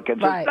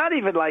Republicans. Right. It's not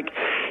even like,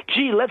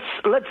 gee,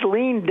 let's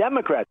lean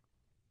Democrat.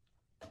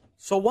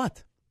 So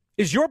what?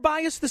 Is your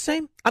bias the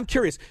same? I'm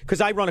curious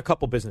because I run a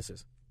couple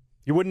businesses.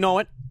 You wouldn't know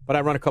it, but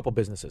I run a couple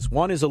businesses.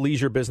 One is a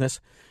leisure business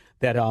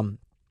that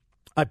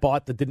I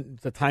bought.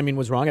 The timing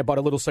was wrong. I bought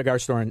a little cigar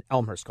store in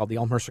Elmhurst called the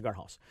Elmhurst Cigar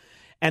House.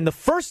 And the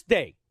first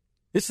day,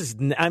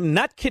 I'm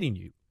not kidding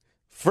you.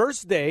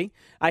 First day,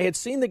 I had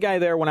seen the guy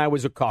there when I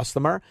was a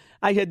customer.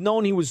 I had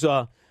known he was,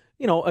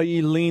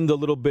 he leaned a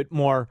little bit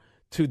more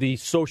to the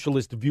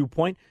socialist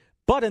viewpoint.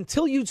 But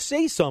until you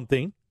say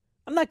something,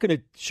 I'm not going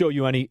to show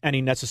you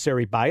any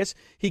necessary bias.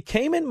 He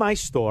came in my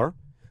store.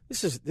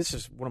 This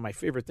is one of my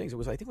favorite things. I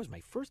think it was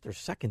my first or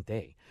second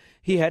day.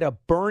 He had a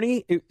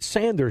Bernie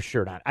Sanders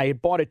shirt on. I had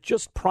bought it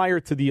just prior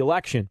to the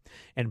election,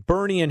 and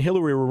Bernie and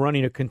Hillary were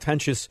running a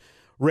contentious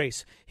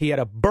race. He had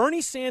a Bernie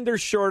Sanders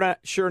shirt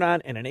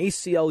on and an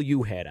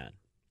ACLU hat on.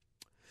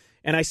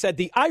 And I said,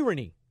 the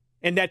irony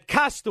in that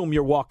costume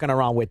you're walking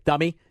around with,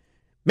 dummy,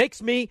 makes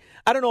me,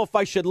 I don't know if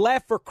I should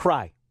laugh or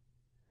cry.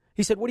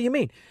 He said, what do you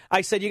mean?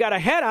 I said, you got a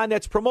hat on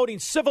that's promoting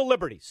civil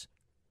liberties.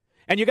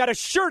 And you got a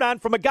shirt on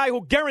from a guy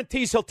who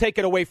guarantees he'll take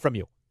it away from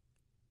you.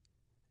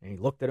 And he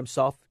looked at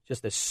himself,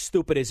 just as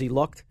stupid as he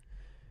looked.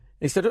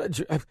 And he said,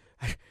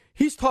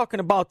 he's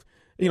talking about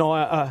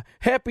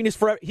happiness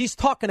forever. He's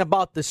talking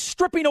about the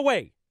stripping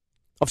away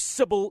of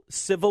civil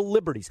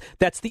liberties.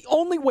 That's the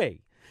only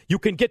way you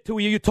can get to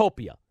a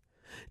utopia.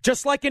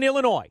 Just like in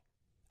Illinois.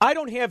 I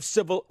don't have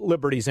civil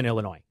liberties in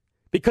Illinois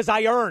because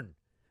I earn.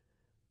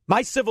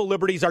 My civil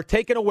liberties are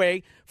taken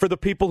away for the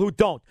people who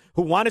don't,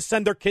 who want to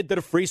send their kid to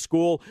the free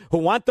school, who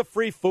want the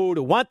free food,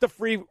 who want the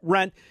free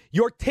rent.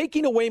 You're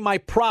taking away my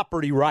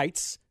property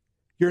rights.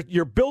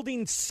 You're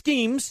building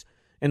schemes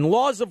and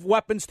laws of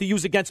weapons to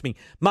use against me.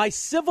 My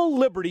civil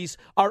liberties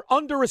are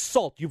under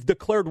assault. You've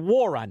declared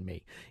war on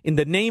me in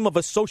the name of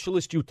a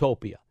socialist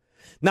utopia.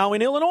 Now,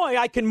 in Illinois,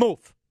 I can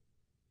move.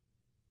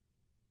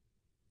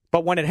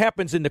 But when it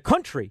happens in the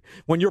country,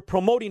 when you're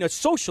promoting a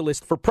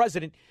socialist for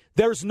president,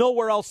 there's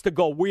nowhere else to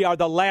go. We are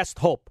the last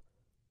hope.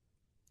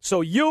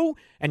 So you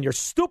and your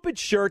stupid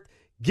shirt,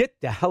 get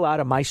the hell out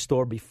of my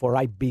store before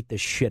I beat the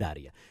shit out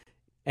of you.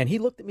 And he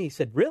looked at me, he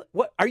said, really?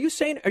 What are you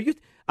saying?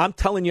 I'm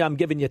telling you, I'm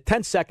giving you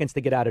 10 seconds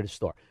to get out of the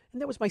store.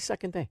 And that was my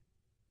second day.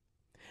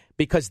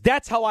 Because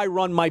that's how I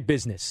run my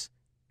business.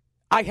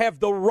 I have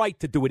the right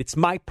to do it. It's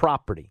my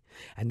property.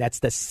 And that's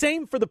the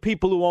same for the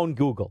people who own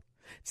Google.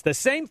 It's the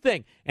same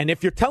thing. And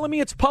if you're telling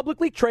me it's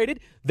publicly traded,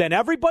 then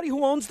everybody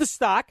who owns the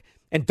stock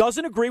and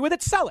doesn't agree with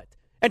it, sell it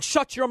and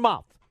shut your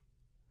mouth.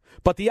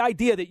 But the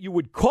idea that you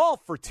would call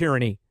for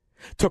tyranny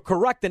to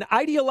correct an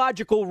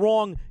ideological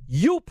wrong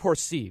you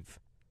perceive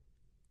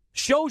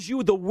shows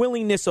you the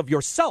willingness of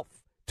yourself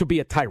to be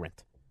a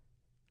tyrant.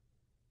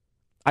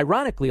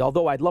 Ironically,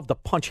 although I'd love to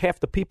punch half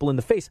the people in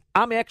the face,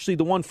 I'm actually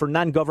the one for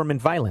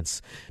non-government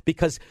violence.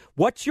 Because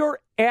what you're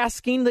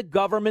asking the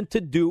government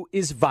to do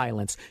is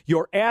violence.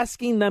 You're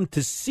asking them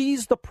to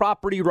seize the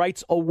property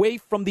rights away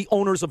from the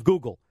owners of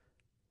Google.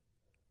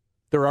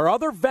 There are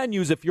other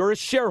venues, if you're a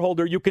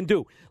shareholder, you can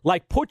do.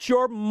 Like put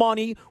your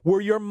money where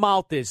your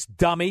mouth is,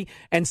 dummy,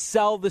 and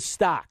sell the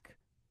stock.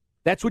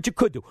 That's what you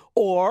could do.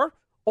 Or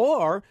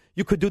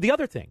you could do the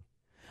other thing.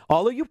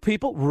 All of you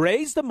people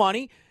raise the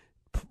money,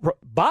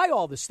 buy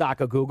all the stock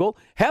of Google,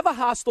 have a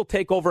hostile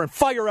takeover, and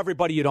fire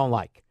everybody you don't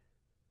like.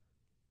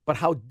 But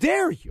how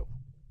dare you?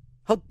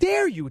 How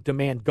dare you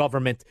demand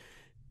government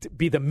to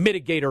be the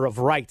mitigator of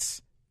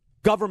rights?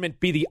 Government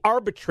be the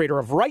arbitrator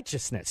of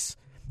righteousness.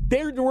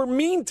 They were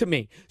mean to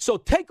me. So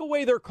take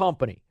away their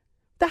company.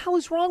 What the hell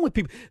is wrong with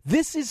people?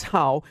 This is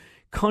how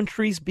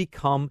countries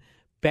become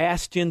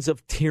bastions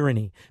of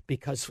tyranny,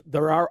 because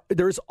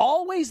there's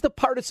always the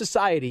part of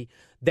society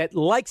that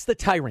likes the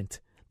tyrant,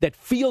 that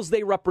feels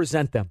they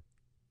represent them.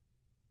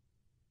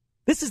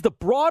 This is the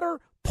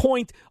broader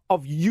point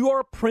of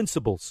your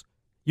principles.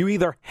 You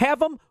either have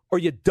them or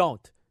you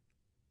don't.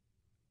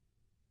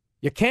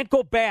 You can't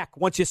go back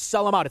once you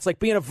sell them out. It's like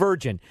being a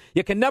virgin.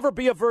 You can never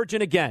be a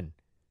virgin again.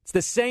 It's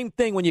the same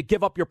thing when you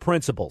give up your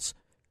principles.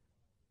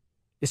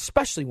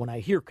 Especially when I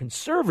hear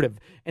conservative,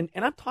 and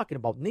I'm talking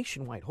about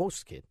nationwide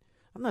hosts, kid.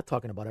 I'm not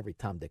talking about every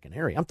Tom, Dick, and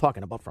Harry. I'm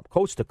talking about from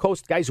coast to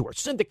coast, guys who are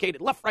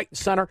syndicated left, right, and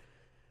center.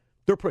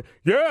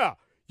 Yeah,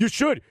 you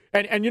should.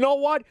 And you know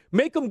what?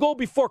 Make them go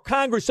before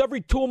Congress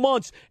every 2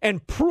 months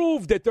and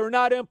prove that they're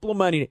not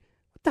implementing it.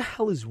 What the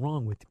hell is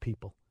wrong with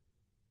people?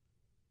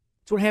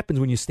 That's what happens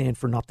when you stand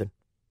for nothing.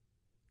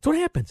 That's what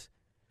happens.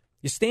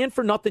 You stand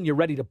for nothing, you're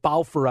ready to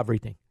bow for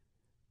everything.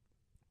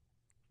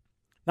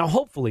 Now,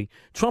 hopefully,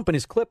 Trump in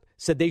his clip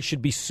said they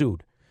should be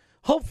sued.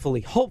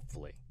 Hopefully,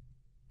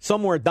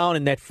 somewhere down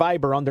in that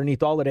fiber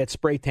underneath all of that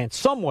spray tan,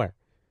 somewhere,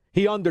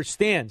 he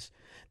understands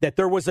that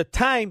there was a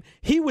time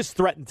he was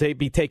threatened to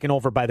be taken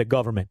over by the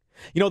government.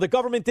 You know, the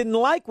government didn't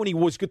like when he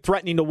was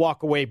threatening to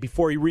walk away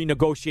before he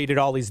renegotiated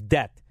all his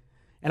debt.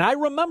 And I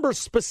remember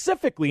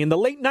specifically in the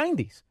late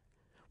 90s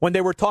when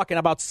they were talking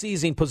about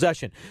seizing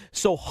possession.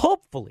 So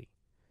hopefully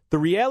the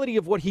reality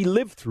of what he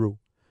lived through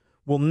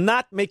will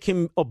not make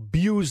him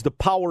abuse the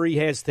power he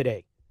has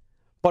today.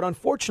 But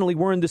unfortunately,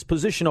 we're in this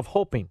position of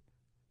hoping.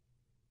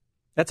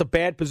 That's a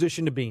bad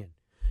position to be in.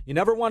 You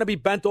never want to be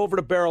bent over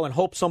the barrel and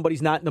hope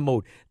somebody's not in the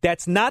mood.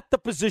 That's not the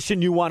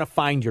position you want to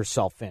find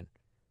yourself in.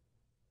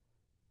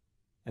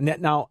 And that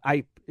now,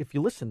 if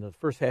you listen to the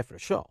first half of the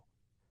show,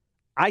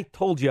 I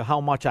told you how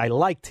much I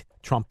liked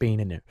Trump being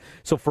in there.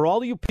 So for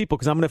all of you people,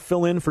 because I'm going to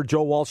fill in for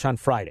Joe Walsh on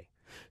Friday.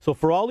 So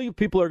for all of you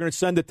people who are going to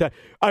send it to,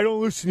 I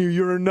don't listen to you,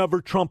 you're a never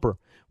Trumper.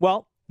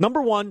 Well,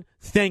 number one,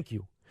 thank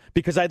you.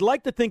 Because I'd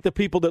like to think the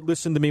people that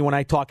listen to me when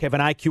I talk have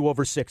an IQ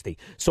over 60.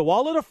 So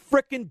all of the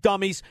frickin'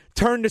 dummies,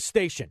 turn the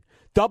station.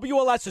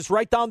 WLS is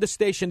right down the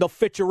station. They'll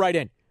fit you right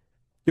in.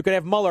 You could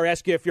have Mueller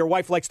ask you if your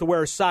wife likes to wear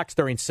her socks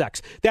during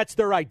sex. That's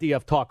their idea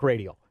of talk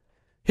radio.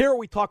 Here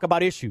we talk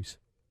about issues.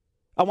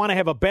 I want to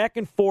have a back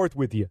and forth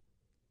with you.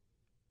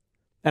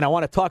 And I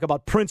want to talk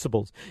about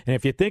principles. And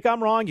if you think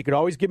I'm wrong, you could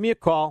always give me a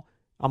call.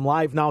 I'm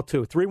live now,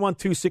 too.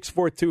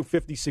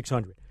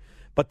 312-642-5600.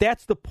 But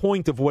that's the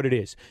point of what it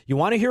is. You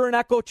want to hear an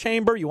echo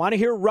chamber? You want to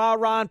hear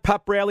rah-rah and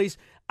pep rallies?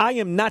 I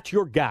am not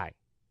your guy.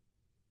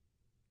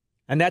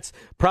 And that's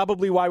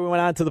probably why we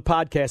went on to the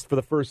podcast for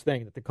the first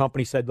thing, that the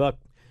company said, look,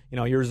 you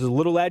know, yours is a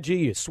little edgy.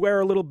 You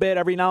swear a little bit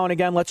every now and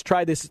again. Let's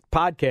try this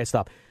podcast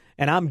up.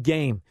 And I'm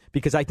game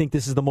because I think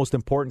this is the most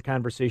important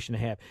conversation to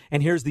have.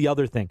 And here's the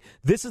other thing.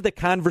 This is the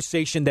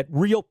conversation that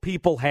real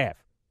people have.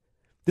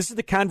 This is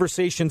the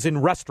conversations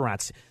in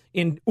restaurants,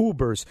 in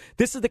Ubers.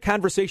 This is the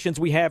conversations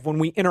we have when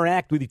we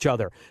interact with each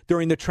other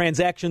during the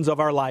transactions of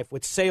our life,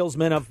 with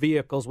salesmen of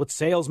vehicles, with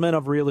salesmen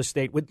of real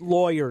estate, with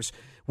lawyers,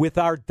 with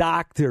our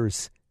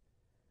doctors.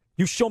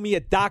 You show me a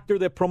doctor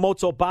that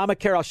promotes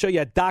Obamacare, I'll show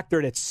you a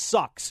doctor that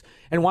sucks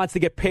and wants to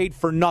get paid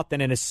for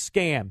nothing and a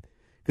scam,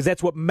 because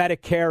that's what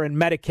Medicare and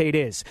Medicaid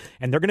is.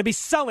 And they're going to be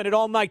selling it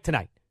all night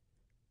tonight.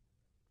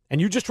 And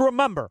you just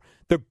remember,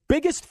 the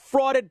biggest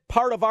frauded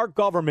part of our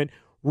government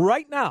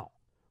right now,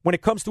 when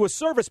it comes to a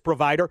service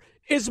provider,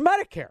 is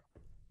Medicare.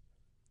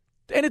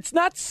 And it's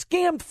not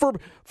scammed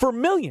for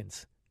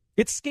millions.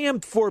 It's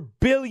scammed for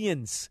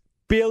billions,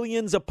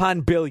 billions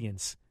upon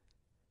billions.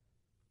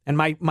 And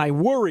my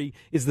worry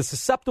is the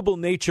susceptible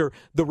nature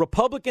the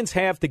Republicans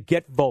have to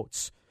get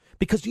votes.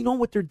 Because you know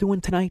what they're doing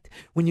tonight?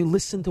 When you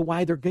listen to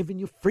why they're giving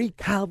you free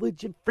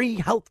college and free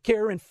health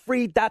care and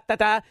free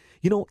da-da-da,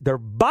 you know, they're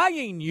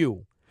buying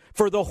you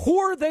for the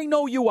whore they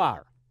know you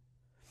are.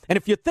 And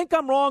if you think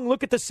I'm wrong,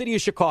 look at the city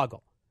of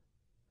Chicago.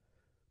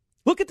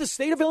 Look at the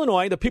state of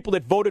Illinois, the people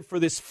that voted for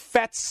this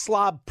fat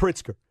slob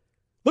Pritzker.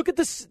 Look at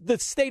the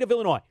state of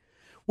Illinois.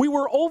 We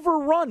were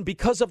overrun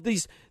because of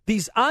these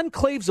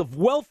enclaves of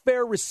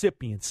welfare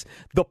recipients,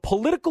 the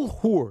political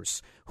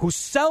whores who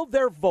sell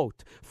their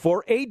vote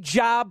for a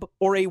job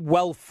or a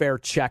welfare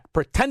check,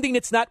 pretending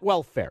it's not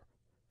welfare.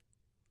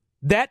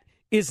 That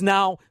is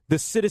now the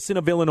citizen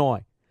of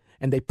Illinois.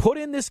 And they put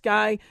in this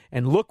guy,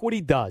 and look what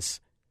he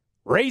does.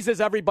 Raises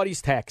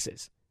everybody's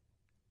taxes.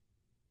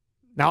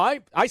 Now,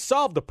 I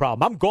solved the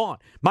problem. I'm gone.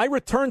 My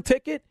return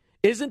ticket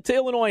isn't to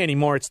Illinois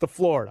anymore. It's to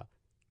Florida.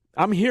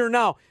 I'm here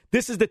now.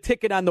 This is the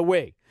ticket on the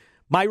way.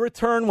 My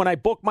return, when I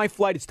book my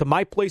flight, it's to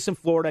my place in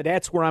Florida.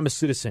 That's where I'm a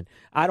citizen.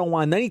 I don't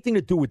want anything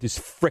to do with this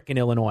frickin'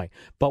 Illinois.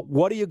 But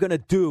what are you going to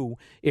do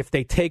if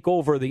they take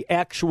over the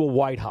actual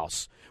White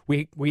House?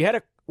 We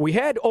had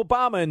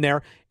Obama in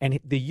there, and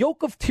the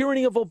yoke of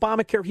tyranny of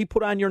Obamacare he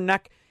put on your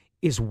neck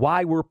is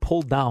why we're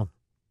pulled down.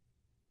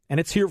 And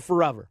it's here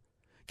forever.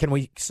 Can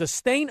we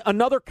sustain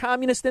another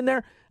communist in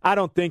there? I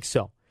don't think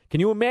so. Can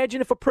you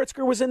imagine if a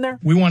Pritzker was in there?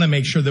 We want to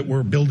make sure that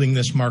we're building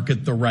this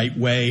market the right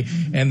way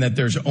and that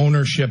there's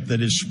ownership that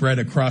is spread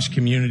across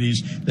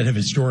communities that have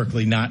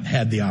historically not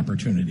had the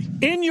opportunity.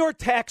 In your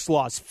tax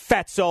laws,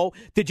 fatso,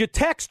 did you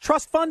tax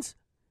trust funds?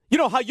 You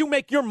know how you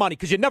make your money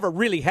because you never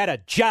really had a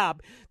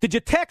job. Did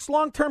you tax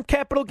long-term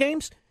capital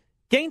gains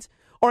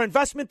or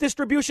investment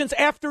distributions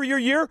after your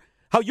year?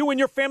 How you and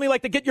your family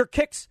like to get your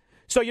kicks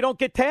so you don't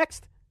get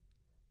taxed?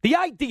 The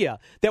idea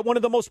that one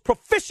of the most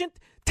proficient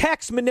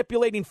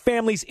tax-manipulating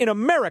families in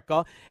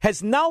America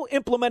has now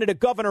implemented a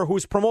governor who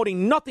is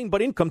promoting nothing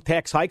but income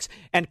tax hikes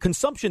and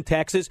consumption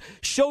taxes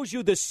shows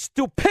you the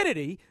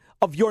stupidity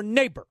of your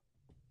neighbor.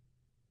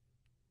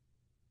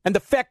 And the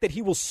fact that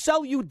he will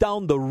sell you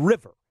down the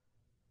river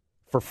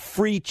for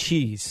free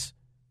cheese.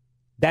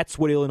 That's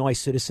what Illinois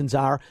citizens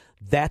are.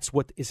 That's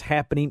what is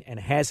happening and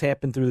has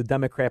happened through the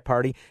Democrat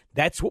Party.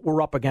 That's what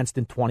we're up against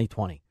in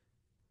 2020.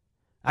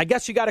 I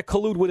guess you got to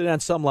collude with it on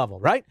some level,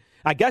 right?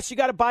 I guess you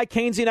got to buy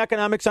Keynesian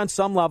economics on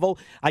some level.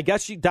 I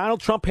guess Donald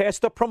Trump has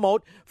to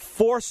promote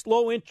forced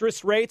low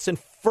interest rates and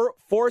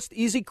forced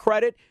easy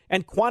credit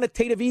and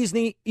quantitative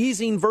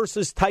easing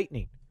versus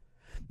tightening.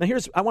 Now,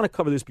 I want to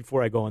cover this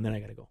before I go, and then I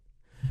got to go.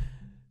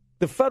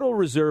 The Federal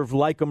Reserve,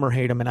 like them or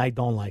hate them, and I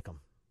don't like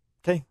them.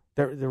 Okay?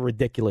 They're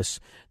ridiculous.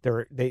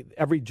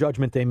 Every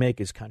judgment they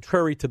make is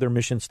contrary to their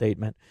mission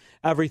statement.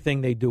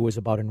 Everything they do is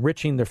about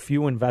enriching their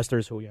few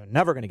investors who you're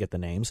never going to get the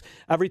names.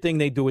 Everything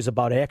they do is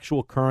about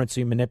actual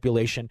currency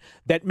manipulation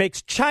that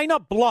makes China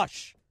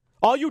blush.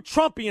 All you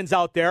Trumpians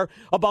out there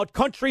about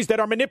countries that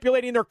are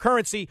manipulating their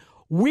currency,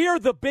 we're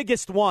the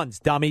biggest ones,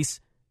 dummies.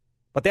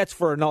 But that's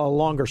for a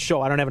longer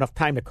show. I don't have enough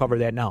time to cover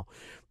that now.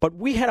 But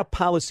we had a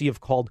policy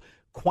called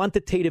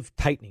quantitative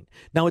tightening.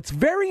 Now, it's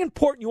very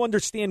important you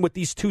understand what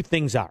these two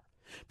things are.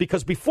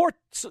 Because before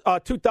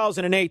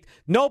 2008,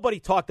 nobody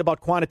talked about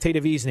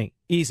quantitative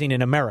easing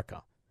in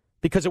America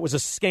because it was a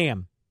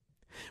scam.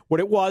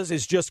 What it was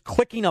is just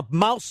clicking a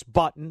mouse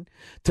button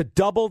to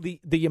double the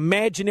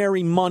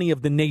imaginary money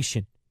of the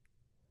nation.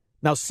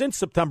 Now, since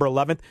September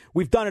 11th,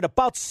 we've done it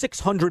about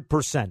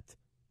 600%.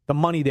 The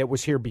money that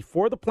was here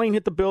before the plane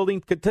hit the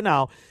building to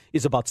now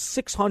is about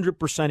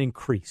 600%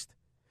 increased.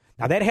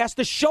 Now, that has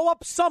to show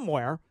up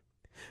somewhere,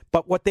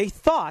 but what they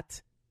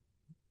thought,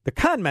 the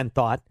con men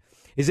thought,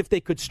 is if they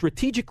could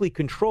strategically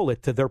control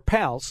it to their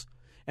pals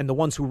and the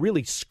ones who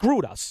really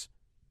screwed us,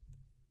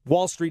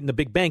 Wall Street and the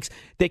big banks,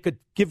 they could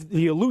give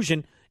the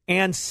illusion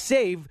and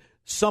save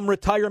some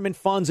retirement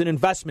funds and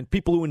investment,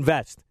 people who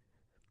invest.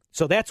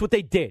 So that's what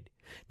they did.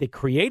 They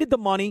created the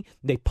money,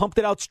 they pumped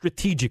it out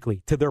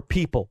strategically to their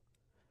people,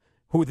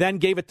 who then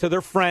gave it to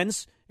their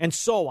friends, and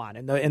so on.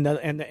 And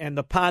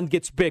the pond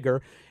gets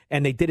bigger.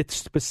 And they did it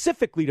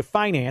specifically to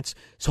finance,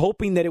 so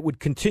hoping that it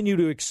would continue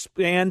to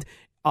expand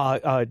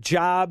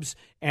jobs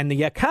and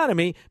the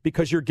economy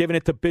because you're giving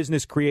it to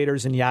business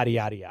creators and yada,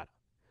 yada, yada.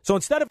 So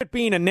instead of it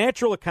being a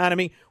natural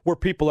economy where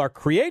people are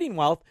creating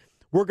wealth,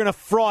 we're going to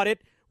fraud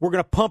it. We're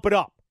going to pump it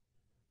up.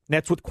 And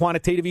that's what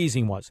quantitative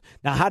easing was.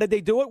 Now, how did they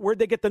do it? Where'd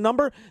they get the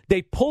number?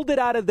 They pulled it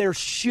out of their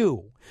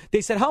shoe.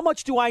 They said, how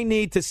much do I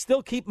need to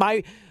still keep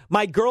my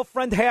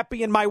girlfriend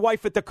happy and my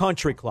wife at the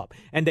country club?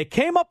 And they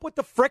came up with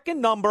the frickin'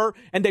 number,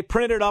 and they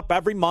printed it up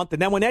every month.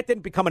 And then when that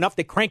didn't become enough,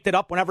 they cranked it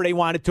up whenever they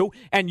wanted to.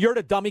 And you're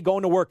the dummy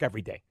going to work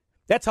every day.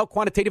 That's how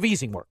quantitative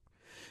easing worked.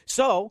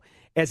 So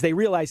as they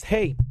realized,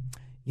 hey,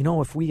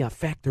 if we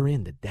factor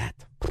in the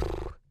debt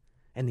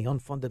and the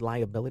unfunded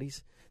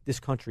liabilities, this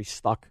country's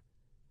stuck.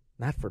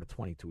 Not for the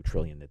 $22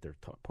 trillion that they're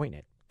pointing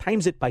at.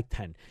 Times it by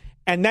 10.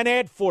 And then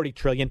add $40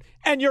 trillion,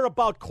 and you're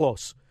about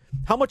close.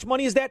 How much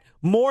money is that?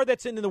 More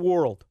that's in the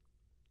world.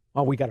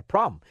 Well, we got a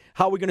problem.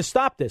 How are we going to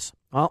stop this?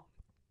 Well,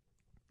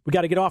 we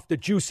got to get off the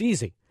juice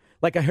easy,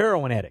 like a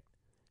heroin addict.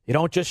 You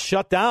don't just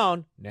shut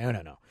down.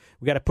 No.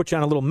 We got to put you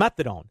on a little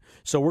methadone.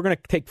 So we're going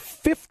to take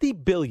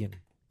 $50 billion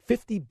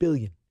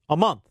a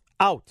month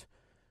out.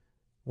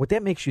 What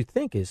that makes you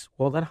think is,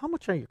 well, then how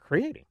much are you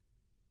creating?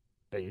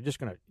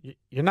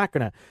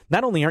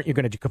 Not only aren't you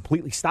going to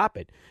completely stop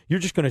it, you're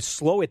just going to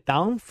slow it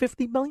down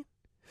 50 million.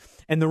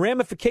 And the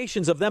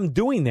ramifications of them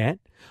doing that,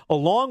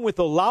 along with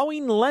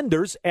allowing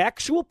lenders,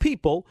 actual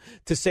people,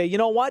 to say, you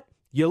know what,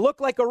 you look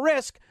like a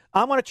risk,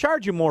 I'm going to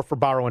charge you more for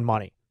borrowing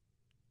money.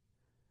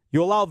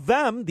 You allow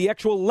them, the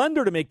actual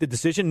lender, to make the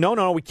decision.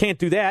 No, we can't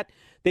do that.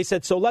 They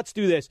said, so let's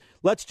do this.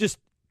 Let's just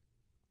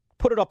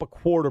put it up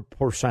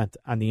 0.25%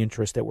 on the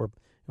interest that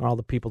all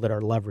the people that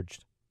are leveraged,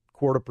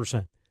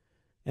 0.25%.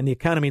 And the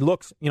economy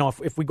looks,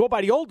 if we go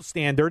by the old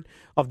standard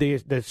of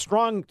the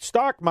strong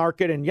stock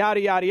market and yada,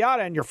 yada,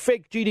 yada, and your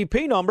fake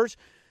GDP numbers,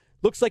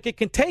 looks like it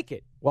can take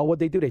it. Well, what'd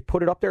they do? They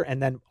put it up there,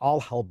 and then all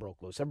hell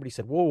broke loose. Everybody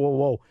said,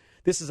 whoa.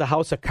 This is a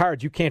house of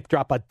cards. You can't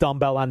drop a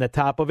dumbbell on the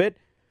top of it.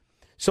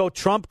 So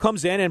Trump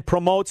comes in and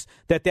promotes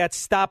that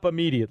stop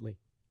immediately.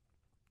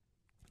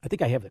 I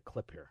think I have the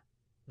clip here.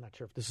 I'm not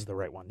sure if this is the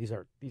right one. These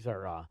are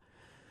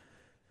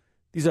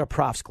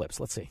Prof's clips.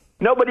 Let's see.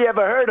 Nobody ever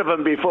heard of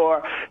him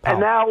before, and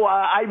now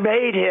I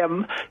made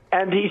him,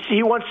 and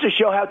he wants to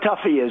show how tough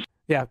he is.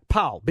 Yeah,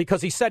 Powell,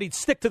 because he said he'd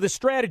stick to the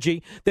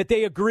strategy that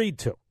they agreed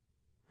to.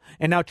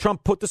 And now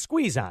Trump put the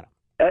squeeze on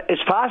him.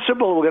 It's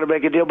possible we're going to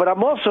make a deal, but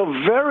I'm also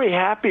very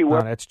happy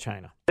with... No, that's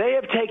China. They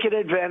have taken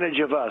advantage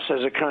of us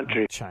as a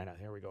country. China,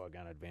 here we go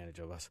again, advantage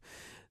of us.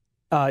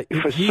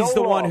 He's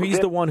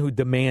the one who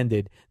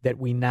demanded that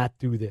we not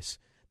do this,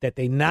 that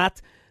they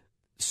not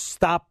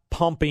stop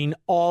pumping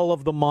all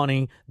of the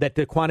money that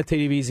the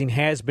quantitative easing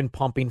has been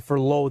pumping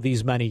for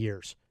these many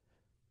years,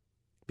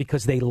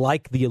 because they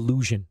like the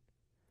illusion.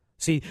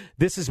 See,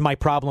 this is my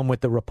problem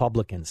with the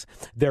Republicans.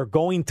 They're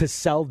going to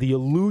sell the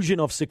illusion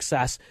of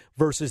success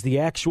versus the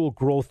actual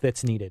growth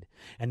that's needed.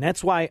 And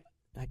that's why,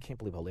 I can't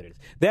believe how late it is.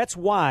 That's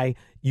why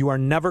you are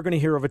never going to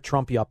hear of a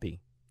Trump yuppie.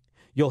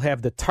 You'll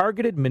have the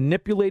targeted,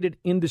 manipulated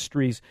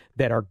industries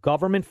that are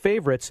government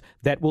favorites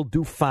that will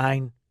do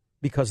fine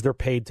because they're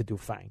paid to do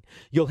fine.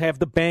 You'll have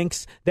the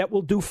banks that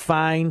will do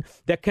fine,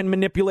 that can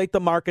manipulate the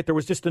market. There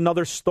was just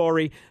another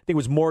story, I think it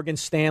was Morgan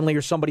Stanley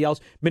or somebody else,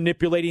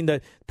 manipulating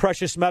the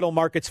precious metal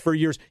markets for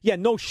years. Yeah,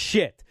 no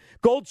shit.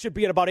 Gold should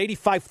be at about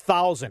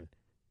 $85,000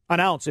 an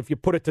ounce if you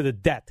put it to the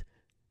debt.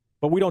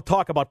 But we don't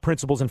talk about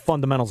principles and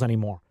fundamentals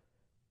anymore,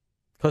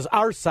 because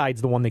our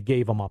side's the one that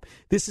gave them up.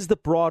 This is the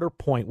broader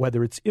point,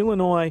 whether it's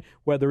Illinois,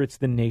 whether it's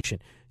the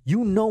nation.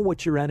 You know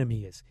what your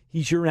enemy is.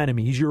 He's your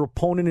enemy. He's your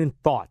opponent in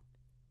thought.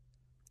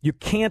 You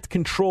can't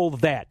control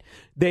that.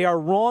 They are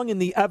wrong in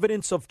the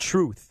evidence of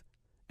truth,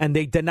 and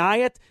they deny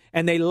it,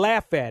 and they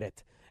laugh at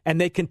it,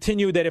 and they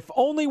continue that if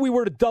only we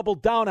were to double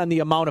down on the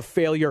amount of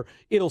failure,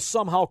 it'll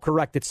somehow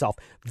correct itself.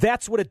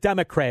 That's what a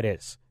Democrat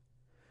is.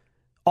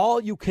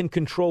 All you can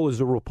control is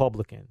a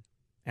Republican,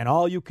 and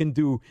all you can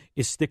do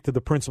is stick to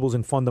the principles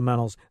and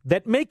fundamentals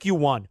that make you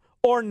one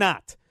or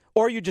not,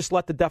 or you just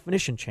let the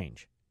definition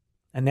change.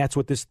 And that's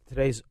what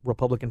today's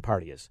Republican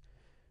Party is.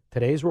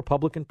 Today's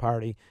Republican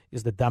Party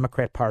is the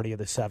Democrat Party of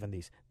the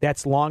 70s.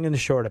 That's long and the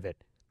short of it.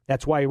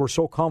 That's why we're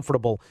so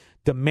comfortable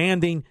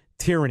demanding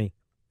tyranny.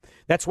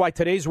 That's why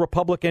today's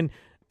Republican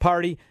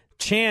Party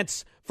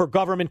chants for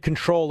government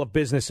control of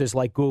businesses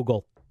like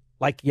Google,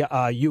 like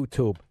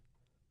YouTube.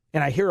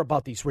 And I hear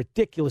about these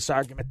ridiculous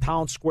arguments,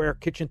 town square,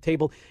 kitchen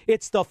table.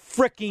 It's the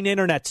fricking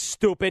internet,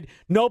 stupid.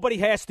 Nobody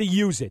has to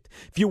use it.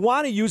 If you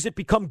want to use it,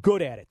 become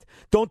good at it.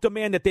 Don't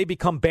demand that they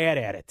become bad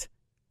at it.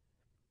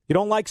 You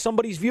don't like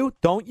somebody's view?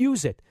 Don't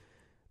use it.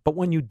 But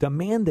when you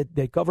demand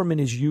that government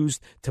is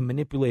used to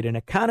manipulate an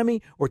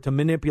economy or to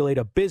manipulate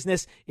a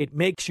business, it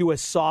makes you a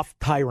soft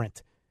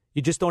tyrant.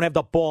 You just don't have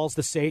the balls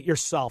to say it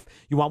yourself.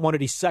 You want one of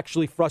these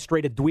sexually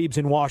frustrated dweebs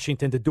in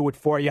Washington to do it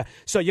for you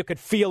so you could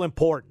feel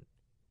important.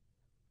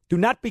 Do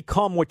not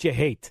become what you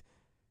hate.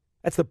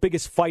 That's the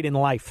biggest fight in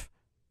life.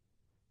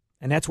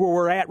 And that's where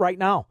we're at right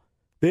now.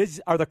 These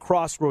are the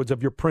crossroads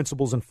of your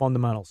principles and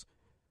fundamentals.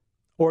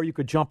 Or you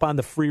could jump on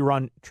the free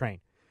run train.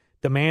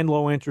 Demand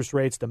low interest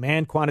rates,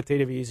 demand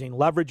quantitative easing,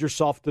 leverage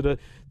yourself to the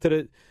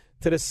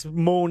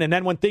moon, and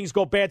then when things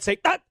go bad, say,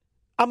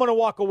 I'm going to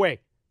walk away.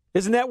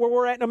 Isn't that where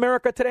we're at in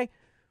America today?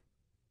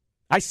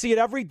 I see it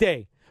every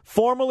day.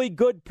 Formerly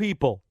good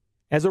people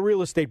as a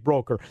real estate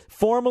broker,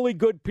 formerly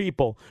good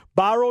people,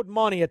 borrowed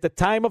money at the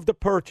time of the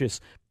purchase,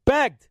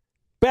 begged.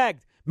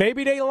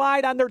 Maybe they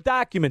lied on their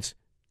documents,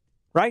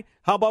 right?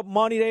 How about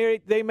money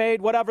they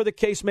made, whatever the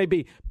case may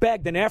be,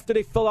 begged. And after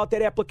they fill out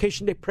that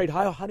application, they prayed,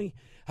 "Hi, honey,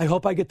 I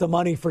hope I get the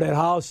money for that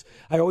house.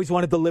 I always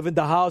wanted to live in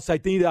the house. I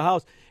need a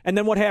house." And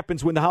then what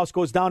happens when the house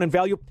goes down in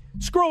value?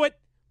 Screw it.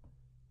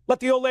 Let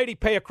the old lady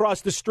pay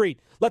across the street.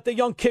 Let the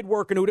young kid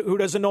working who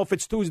doesn't know if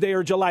it's Tuesday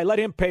or July, let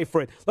him pay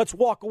for it. Let's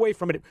walk away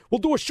from it. We'll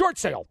do a short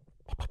sale.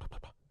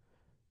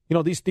 You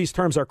know, these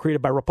terms are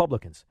created by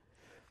Republicans.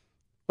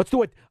 Let's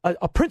do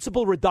a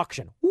principal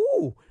reduction.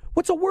 Ooh,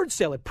 what's a word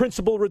salad?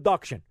 Principal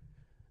reduction.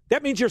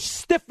 That means you're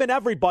stiffing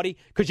everybody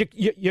because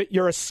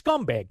you're a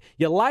scumbag.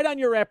 You lied on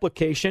your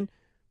application,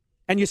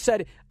 and you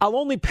said, "I'll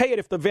only pay it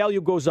if the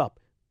value goes up."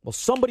 Well,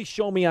 somebody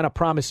show me on a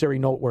promissory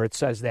note where it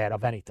says that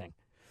of anything.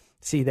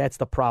 See, that's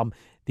the problem.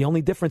 The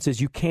only difference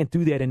is you can't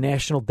do that in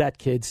national debt,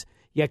 kids.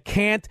 You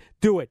can't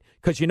do it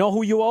because you know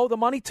who you owe the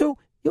money to?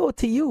 You owe it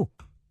to you.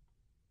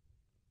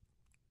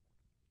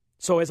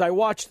 So as I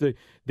watch the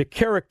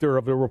character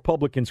of the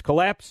Republicans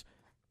collapse,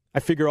 I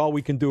figure all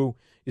we can do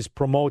is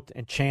promote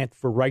and chant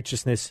for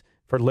righteousness,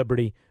 for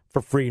liberty,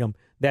 for freedom.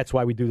 That's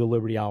why we do the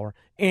Liberty Hour.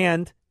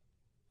 And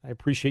I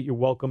appreciate you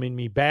welcoming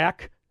me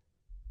back.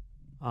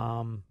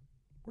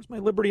 Where's my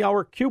Liberty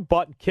Hour cue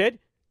button, kid?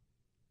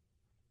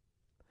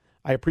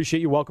 I appreciate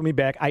you welcoming me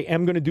back. I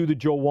am going to do the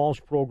Joe Walsh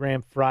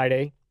program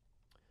Friday,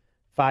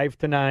 5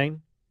 to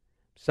 9.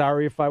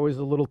 Sorry if I was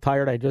a little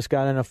tired. I just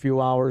got in a few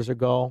hours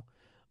ago.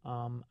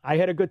 I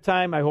had a good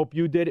time. I hope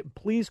you did.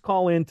 Please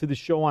call in to the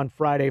show on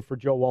Friday for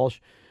Joe Walsh,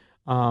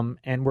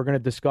 and we're going to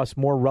discuss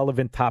more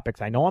relevant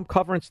topics. I know I'm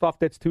covering stuff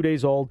that's 2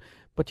 days old,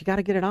 but you got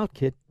to get it out,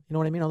 kid. You know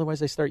what I mean?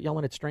 Otherwise, I start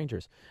yelling at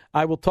strangers.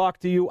 I will talk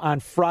to you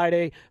on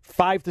Friday,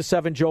 5 to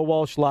 7, Joe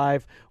Walsh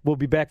Live. We'll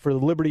be back for the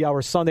Liberty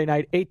Hour Sunday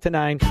night, 8 to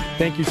 9.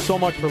 Thank you so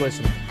much for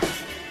listening.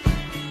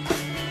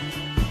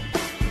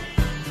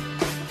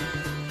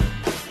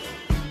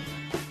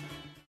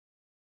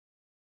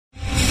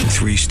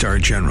 Three-star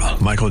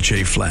General Michael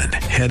J. Flynn,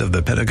 head of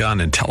the Pentagon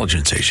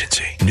Intelligence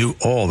Agency, knew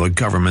all the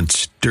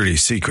government's dirty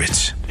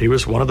secrets. He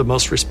was one of the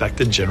most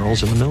respected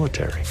generals in the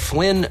military.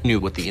 Flynn knew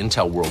what the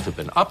intel world had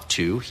been up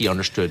to. He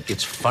understood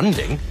its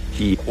funding.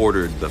 He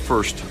ordered the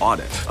first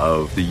audit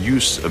of the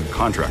use of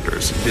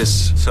contractors.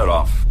 This set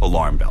off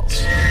alarm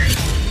bells.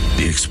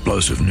 The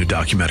explosive new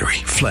documentary,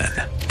 Flynn,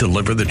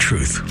 Deliver the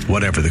Truth,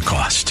 Whatever the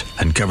Cost,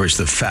 uncovers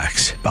the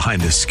facts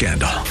behind this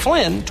scandal.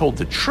 Flynn told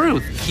the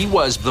truth. He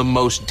was the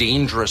most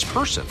dangerous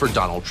person for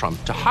Donald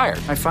Trump to hire.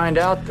 I find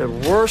out the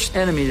worst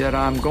enemy that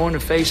I'm going to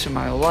face in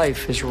my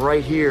life is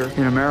right here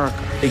in America.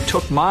 They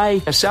took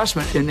my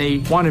assessment and they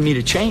wanted me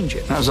to change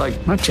it. And I was like,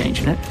 I'm not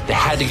changing it. They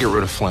had to get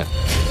rid of Flynn.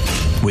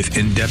 With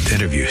in-depth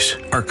interviews,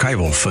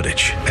 archival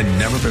footage, and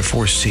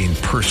never-before-seen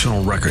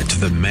personal records of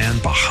the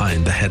man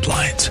behind the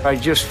headlines. I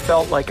just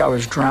felt like I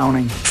was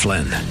drowning.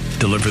 Flynn,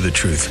 Deliver the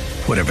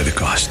Truth, Whatever the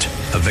Cost.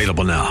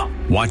 Available now.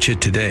 Watch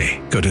it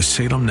today. Go to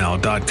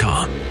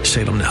salemnow.com.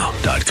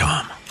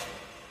 salemnow.com.